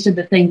 These are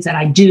the things that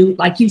I do.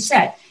 Like you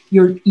said,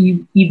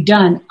 you've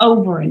done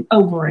over and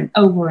over and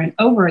over and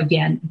over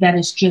again. That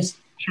is just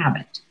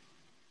habit,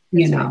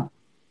 Right.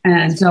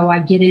 And so I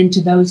get into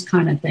those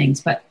kind of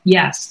things. But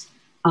yes,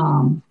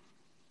 what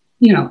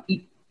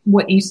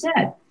you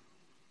said.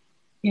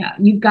 Yeah,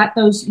 you've got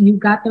those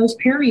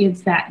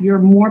periods that you're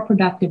more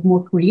productive,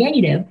 more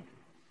creative,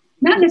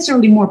 not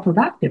necessarily more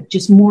productive,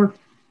 just more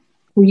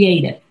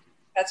creative.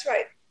 That's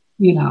right.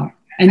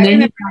 And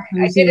then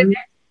I did an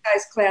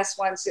exercise class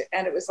once,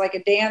 and it was like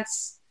a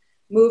dance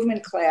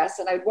movement class,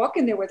 and I'd walk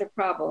in there with a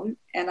problem,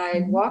 and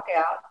I'd walk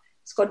out.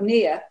 It's called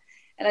Nia,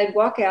 and I'd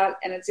walk out,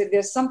 and I'd say,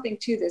 "There's something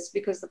to this,"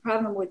 because the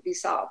problem would be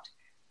solved.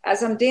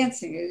 As I'm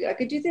dancing, I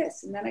could do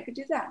this, and then I could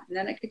do that, and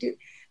then I could do,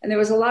 and there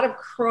was a lot of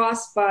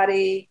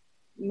cross-body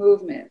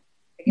movement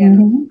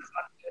again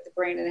with the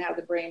brain and how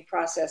the brain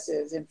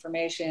processes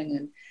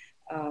information,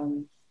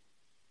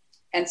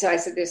 and so I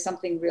said there's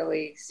something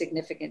really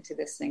significant to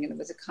this thing, and it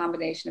was a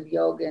combination of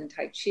yoga and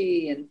tai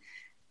chi. And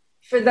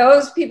for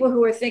those people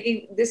who are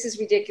thinking this is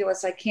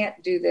ridiculous, I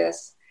can't do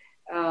this,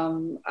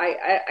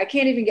 I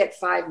can't even get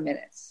 5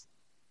 minutes.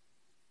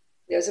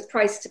 There's a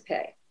price to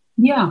pay.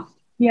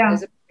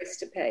 There's a price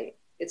to pay.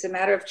 It's a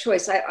matter of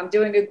choice. I'm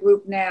doing a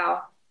group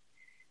now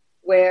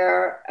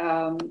where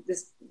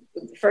the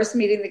first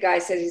meeting, the guy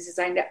said, he says,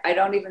 I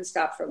don't even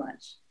stop for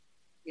lunch.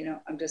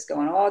 I'm just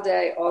going all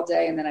day.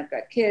 And then I've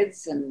got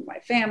kids and my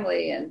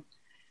family. And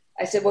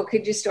I said, well,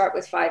 could you start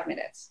with 5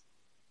 minutes?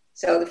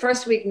 So the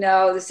first week,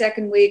 no. The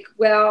second week,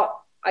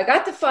 well, I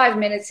got the 5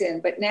 minutes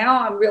in, but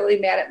now I'm really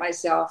mad at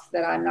myself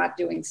that I'm not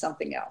doing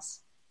something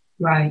else.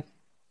 Right.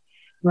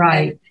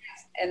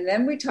 And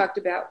then we talked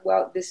about,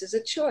 well, this is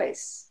a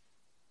choice.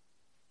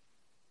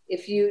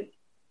 If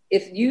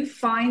you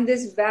find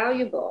this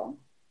valuable,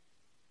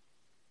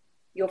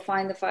 you'll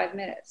find the 5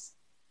 minutes.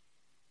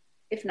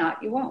 If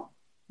not, you won't.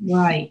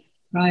 Right.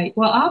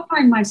 Well, I'll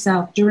find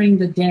myself during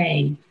the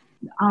day,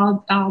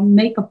 I'll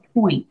make a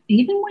point,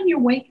 even when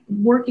you're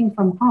working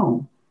from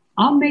home,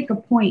 I'll make a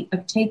point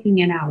of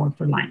taking an hour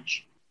for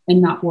lunch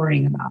and not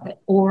worrying about it.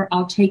 Or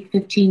I'll take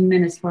 15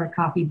 minutes for a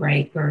coffee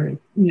break, or,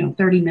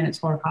 30 minutes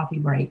for a coffee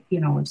break,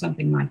 or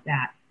something like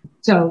that.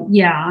 So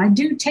yeah, I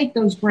do take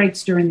those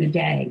breaks during the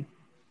day.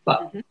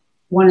 But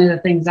one of the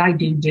things I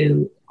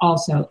do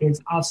also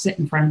is I'll sit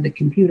in front of the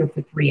computer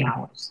for 3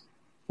 hours,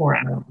 4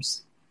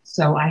 hours.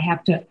 So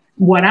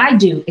what I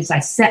do is I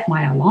set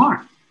my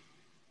alarm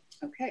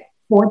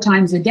 4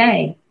 times a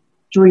day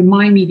to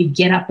remind me to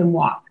get up and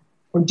walk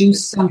or do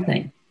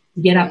something,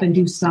 get up and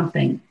do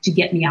something to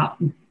get me out.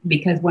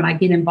 Because when I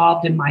get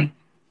involved in my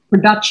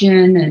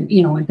production and,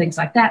 and things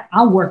like that,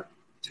 I'll work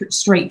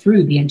straight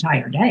through the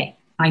entire day.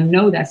 I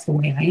know that's the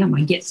way I am.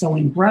 I get so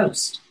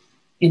engrossed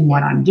in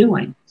what I'm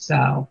doing.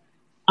 So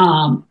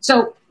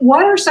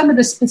what are some of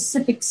the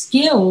specific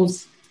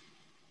skills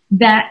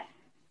that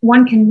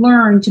one can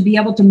learn to be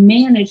able to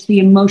manage the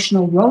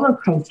emotional roller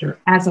coaster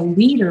as a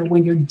leader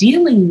when you're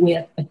dealing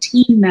with a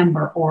team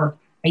member or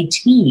a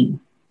team?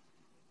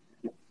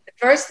 The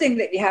first thing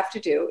that you have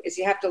to do is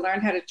you have to learn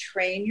how to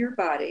train your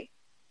body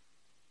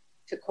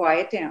to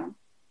quiet down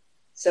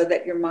so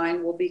that your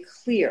mind will be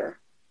clear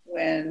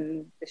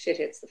when the shit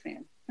hits the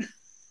fan,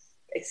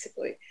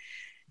 basically.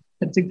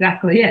 That's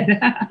exactly it.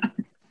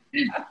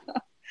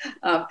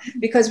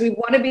 Because we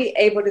want to be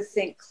able to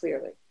think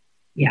clearly.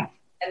 Yeah.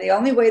 And the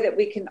only way that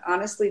we can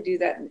honestly do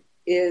that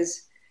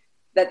is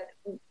that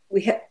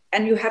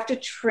you have to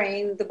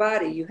train the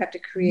body. You have to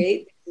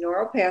create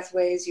neural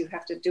pathways. You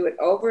have to do it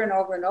over and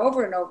over and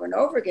over and over and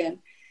over again,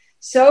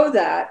 so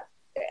that,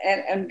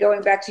 and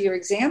going back to your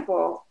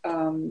example,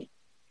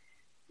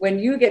 when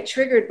you get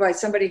triggered by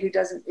somebody who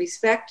doesn't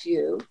respect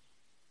you,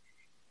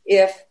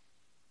 if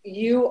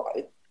you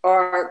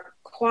are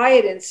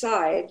quiet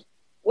inside,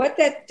 what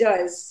that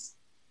does,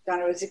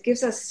 Donna, is it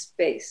gives us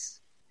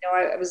space.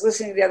 I was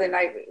listening the other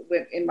night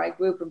in my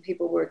group, and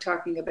people were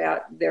talking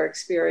about their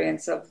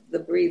experience of the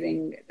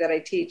breathing that I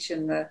teach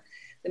and the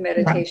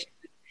meditation.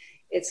 Right.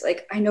 It's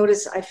like I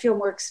notice I feel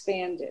more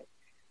expanded.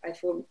 I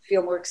feel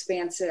more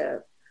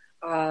expansive.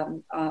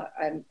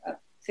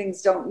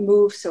 Things don't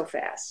move so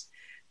fast.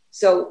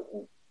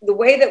 So the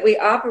way that we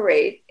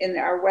operate in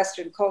our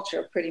Western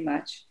culture pretty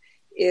much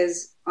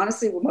is,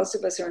 honestly, most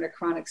of us are in a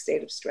chronic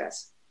state of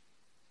stress.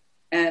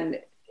 And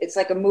it's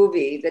like a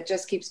movie that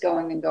just keeps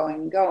going and going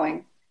and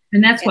going.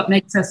 And that's what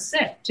makes us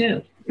sick,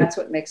 too. That's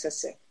what makes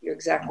us sick. You're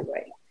exactly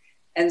right.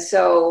 And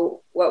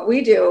so what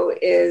we do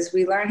is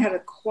we learn how to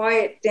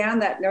quiet down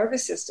that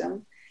nervous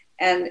system.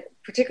 And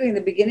particularly in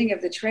the beginning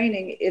of the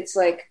training, it's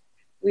like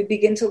we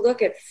begin to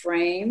look at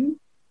frame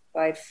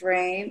by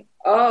frame.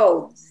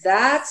 Oh,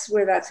 that's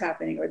where that's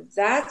happening, or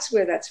that's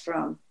where that's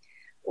from.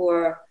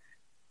 Or,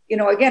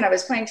 again, I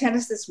was playing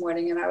tennis this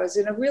morning and I was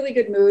in a really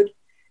good mood.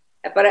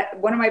 But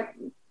one of my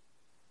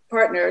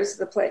partners,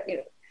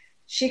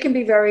 she can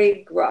be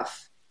very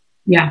gruff.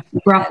 Yeah,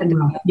 gruff and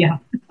rough. Yeah.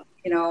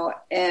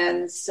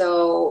 And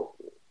so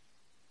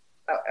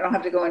I don't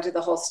have to go into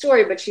the whole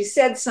story, but she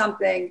said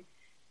something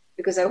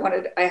because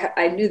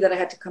I knew that I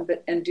had to come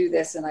and do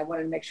this, and I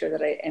wanted to make sure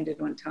that I ended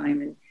on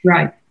time. And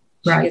right.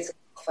 She gets a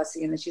little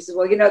fussy, and then she said,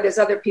 well, there's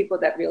other people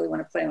that really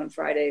want to play on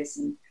Fridays.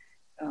 And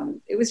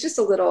it was just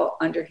a little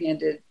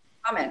underhanded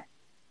comment.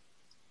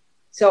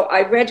 So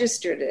I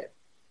registered it.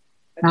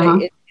 Okay. Uh-huh.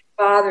 It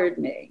bothered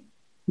me.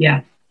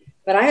 Yeah.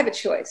 But I have a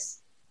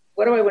choice.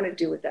 What do I want to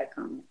do with that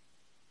comment?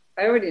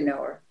 I already know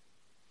her.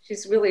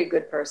 She's really a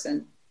good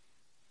person.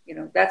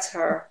 That's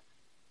her.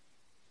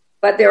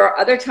 But there are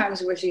other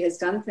times where she has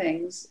done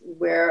things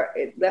where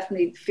it left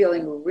me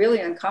feeling really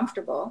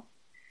uncomfortable.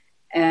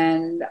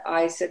 And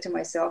I said to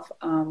myself,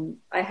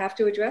 I have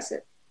to address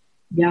it.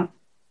 Yeah.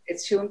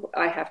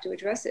 I have to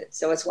address it.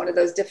 So it's one of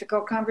those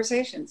difficult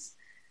conversations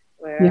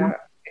where I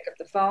pick up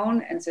the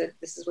phone and said,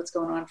 this is what's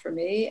going on for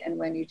me. And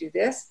when you do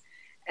this,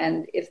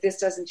 and if this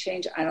doesn't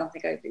change, I don't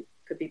think I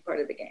could be part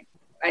of the game.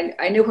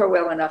 I knew her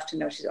well enough to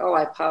know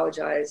I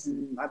apologize,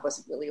 and I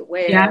wasn't really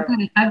aware. Yeah,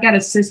 I've got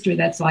a sister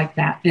that's like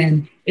that,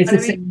 and it's the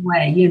same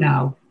way,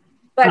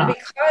 But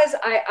because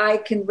I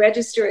can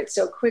register it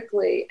so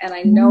quickly, and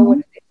I know what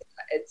it is,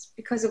 it's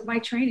because of my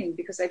training,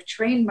 because I've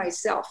trained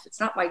myself. It's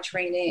not my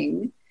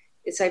training,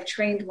 it's I've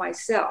trained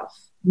myself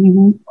over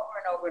and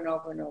over and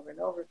over and over and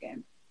over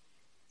again,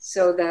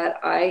 so that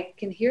I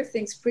can hear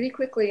things pretty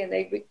quickly,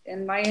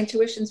 and my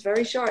intuition's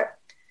very sharp.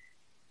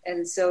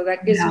 And so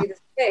that gives me the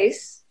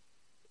space.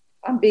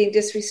 I'm being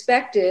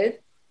disrespected.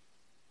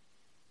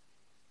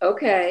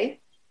 Okay,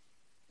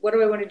 what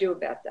do I want to do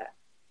about that?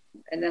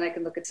 And then I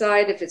can look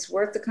aside if it's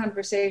worth the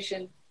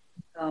conversation.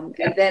 And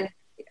then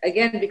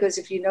again, because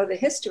if you know the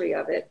history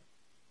of it,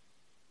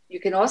 you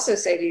can also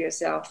say to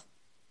yourself,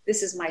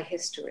 this is my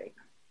history.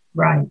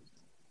 Right.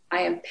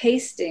 I am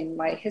pasting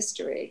my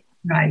history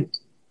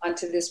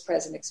onto this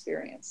present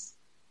experience.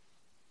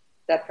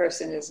 That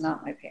person is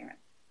not my parent.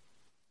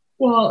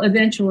 Well,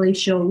 eventually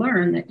she'll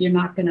learn that you're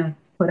not going to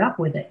put up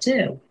with it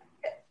too.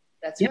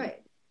 That's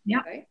right. Yeah.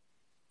 Right?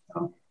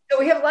 So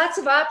we have lots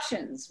of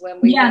options when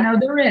we. Yeah, no,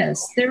 there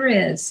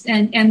is.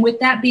 And with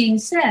that being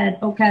said,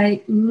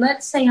 okay,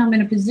 let's say I'm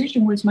in a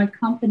position where my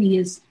company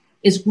is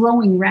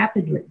growing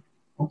rapidly.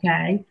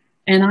 Okay.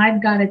 And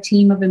I've got a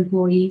team of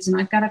employees, and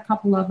I've got a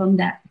couple of them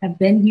that have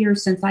been here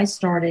since I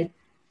started,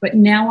 but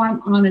now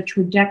I'm on a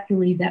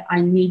trajectory that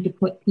I need to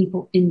put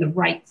people in the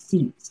right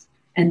seats,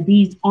 and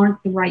these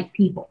aren't the right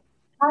people.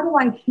 How do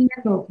I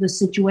handle the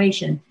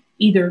situation?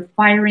 Either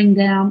firing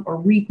them or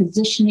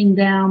repositioning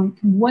them?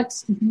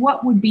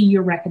 What would be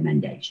your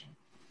recommendation?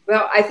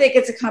 Well, I think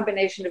it's a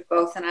combination of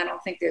both, and I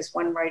don't think there's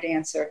one right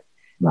answer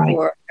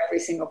for every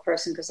single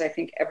person, because I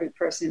think every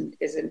person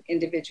is an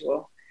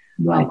individual.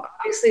 Right.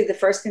 Obviously, the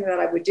first thing that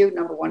I would do,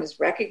 number one, is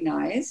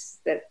recognize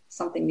that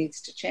something needs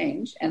to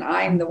change, and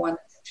I'm the one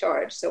that's in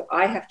charge, so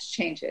I have to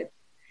change it.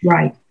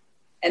 Right.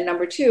 And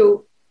number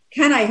two,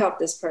 can I help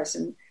this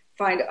person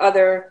find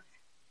other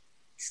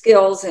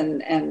skills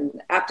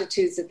and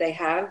aptitudes that they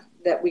have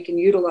that we can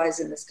utilize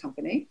in this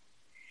company?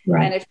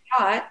 Right. And if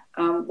not,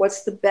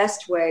 what's the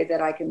best way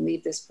that I can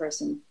leave this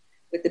person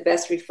with the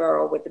best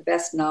referral, with the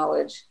best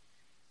knowledge,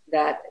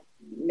 that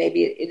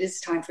maybe it is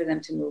time for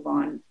them to move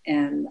on,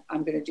 and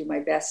I'm going to do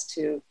my best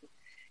to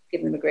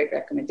give them a great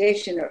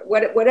recommendation, or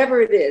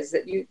whatever it is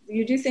that you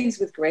do things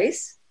with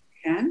grace,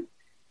 can.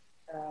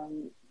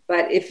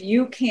 But if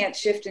you can't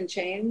shift and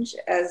change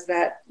as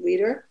that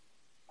leader,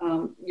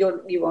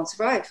 you won't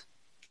survive.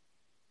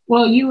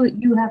 Well,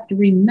 you have to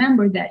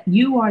remember that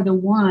you are the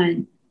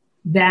one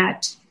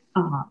that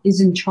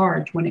is in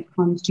charge when it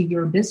comes to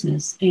your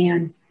business.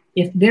 And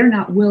if they're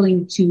not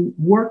willing to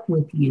work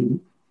with you,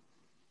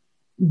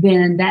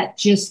 then that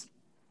just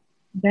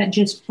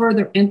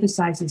further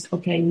emphasizes,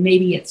 okay,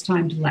 maybe it's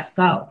time to let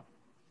go.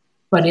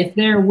 But if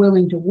they're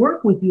willing to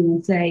work with you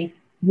and say,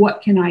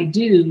 what can I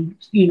do?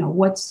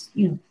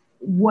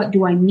 What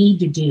do I need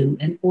to do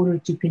in order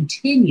to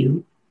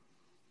continue?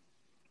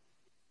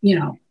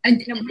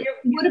 And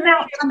what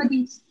about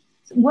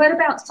what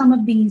about some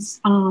of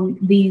these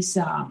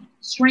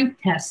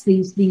strength tests,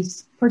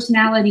 these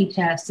personality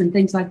tests and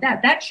things like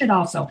that? That should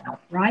also help,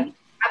 right?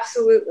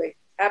 Absolutely.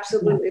 Yeah.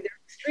 They're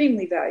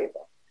extremely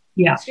valuable.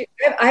 Yeah.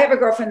 I have a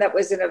girlfriend that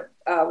was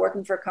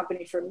working for a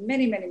company for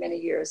many, many, many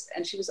years,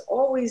 and she was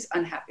always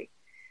unhappy.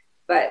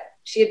 But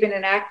she had been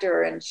an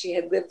actor, and she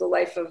had lived the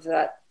life of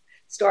that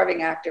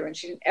starving actor, and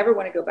she didn't ever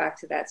want to go back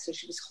to that. So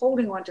she was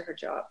holding on to her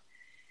job.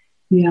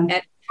 Yeah.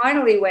 And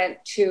finally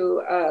went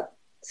to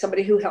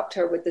somebody who helped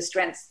her with the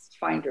strengths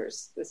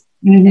finders.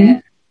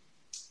 And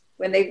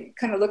when they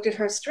kind of looked at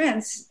her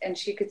strengths, and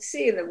she could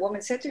see, and the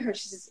woman said to her,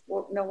 she says,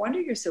 well, no wonder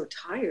you're so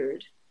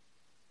tired.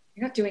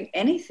 You're not doing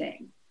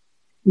anything.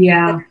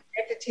 Yeah. That's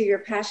connected to your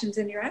passions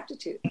and your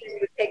aptitude. She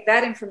would take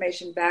that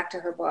information back to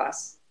her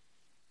boss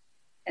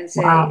and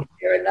say, wow, is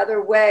there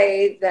another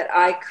way that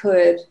I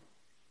could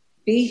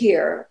be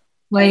here?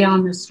 Lay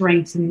on the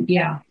strengths and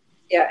Yeah,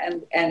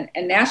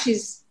 and now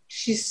she's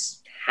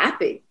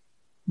happy.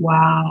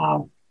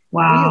 Wow.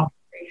 Really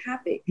very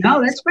happy.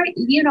 No, that's great.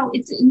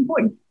 It's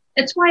important.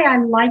 That's why I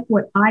like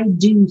what I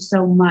do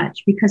so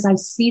much, because I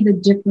see the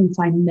difference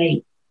I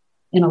make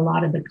in a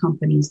lot of the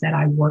companies that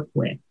I work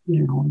with,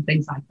 and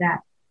things like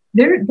that.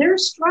 They're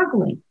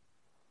struggling.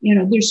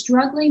 They're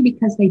struggling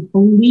because they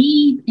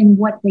believe in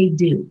what they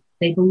do.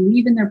 They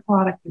believe in their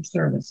product or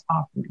service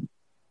offering,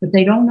 but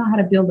they don't know how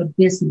to build a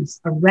business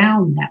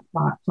around that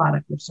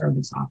product or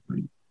service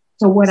offering.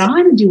 So what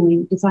I'm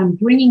doing is I'm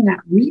bringing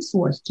that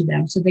resource to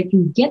them so they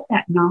can get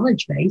that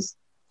knowledge base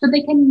so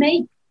they can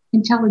make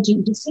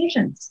intelligent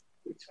decisions.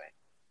 That's right.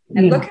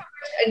 And look how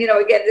much, and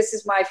again, this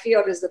is my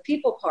field, is the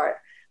people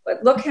part,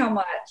 but look how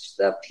much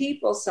the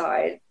people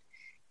side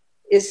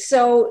is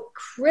so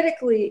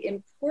critically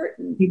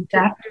important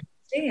to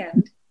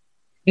understand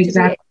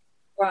to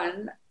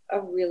run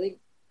a really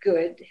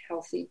good,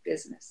 healthy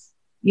business.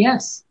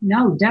 Yes,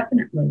 no,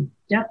 definitely.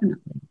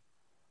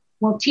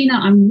 Well, Tina,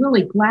 I'm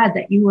really glad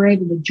that you were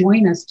able to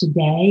join us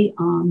today.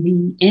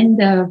 The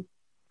end of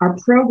our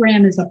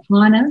program is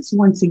upon us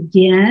once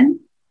again.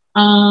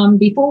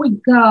 Before we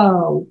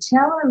go,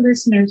 tell our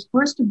listeners,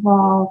 first of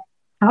all,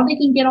 how they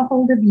can get a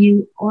hold of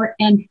you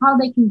and how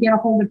they can get a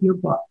hold of your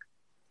book.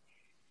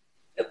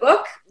 The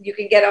book you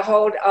can get a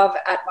hold of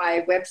at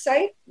my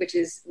website, which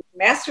is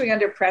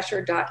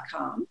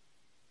masteryunderpressure.com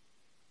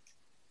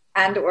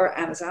or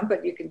Amazon,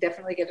 but you can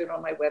definitely get it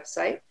on my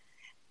website.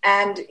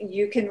 And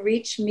you can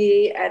reach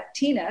me at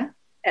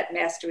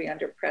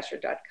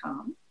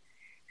tina@masteryunderpressure.com.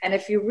 And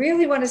if you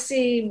really want to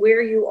see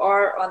where you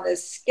are on the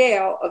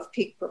scale of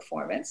peak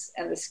performance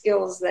and the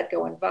skills that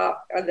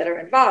are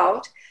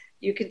involved,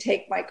 you can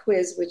take my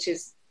quiz, which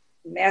is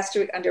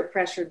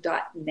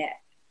masteryunderpressure.net.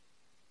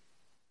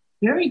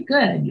 Very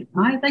good.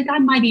 I think I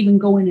might even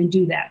go in and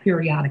do that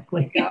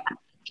periodically. Yeah.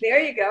 There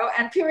you go.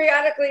 And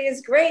periodically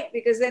is great,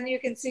 because then you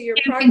can see your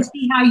progress. You can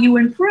see how you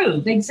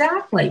improve.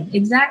 Exactly.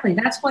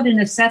 That's what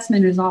an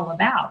assessment is all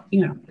about,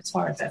 as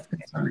far as that's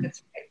concerned.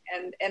 That's right.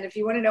 And if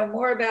you want to know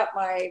more about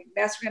my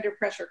Mastery Under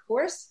Pressure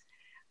course,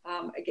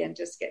 again,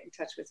 just get in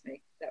touch with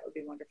me. That would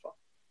be wonderful.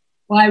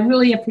 Well, I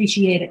really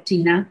appreciate it,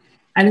 Tina.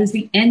 That is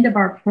the end of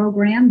our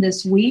program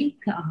this week.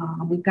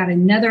 We've got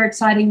another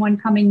exciting one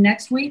coming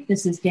next week.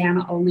 This is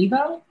Dana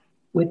Olivo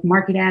with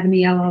Market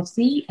Atomy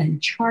LLC and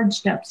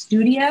Charged Up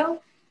Studio.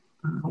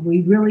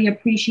 We really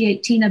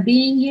appreciate Tina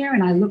being here,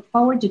 and I look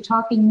forward to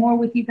talking more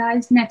with you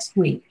guys next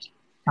week.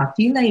 Talk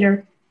to you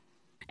later.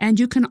 And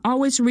you can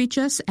always reach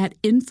us at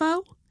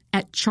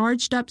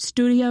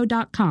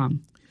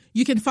info@chargedupstudio.com.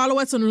 You can follow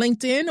us on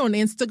LinkedIn, on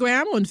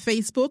Instagram, on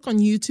Facebook, on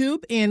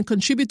YouTube, and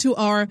contribute to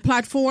our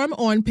platform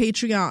on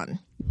Patreon.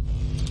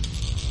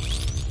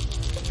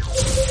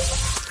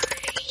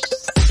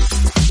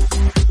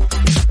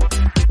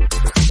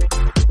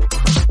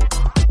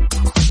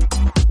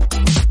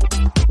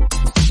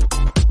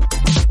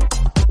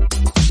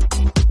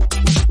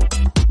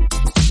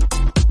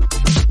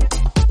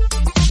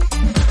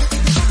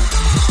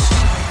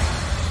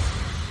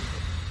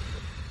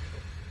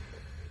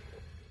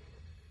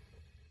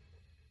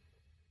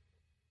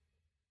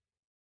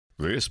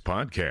 This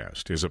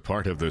podcast is a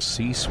part of the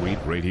C-Suite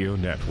Radio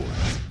Network.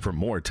 For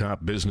more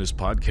top business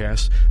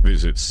podcasts,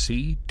 visit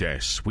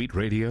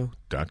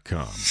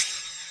c-suiteradio.com.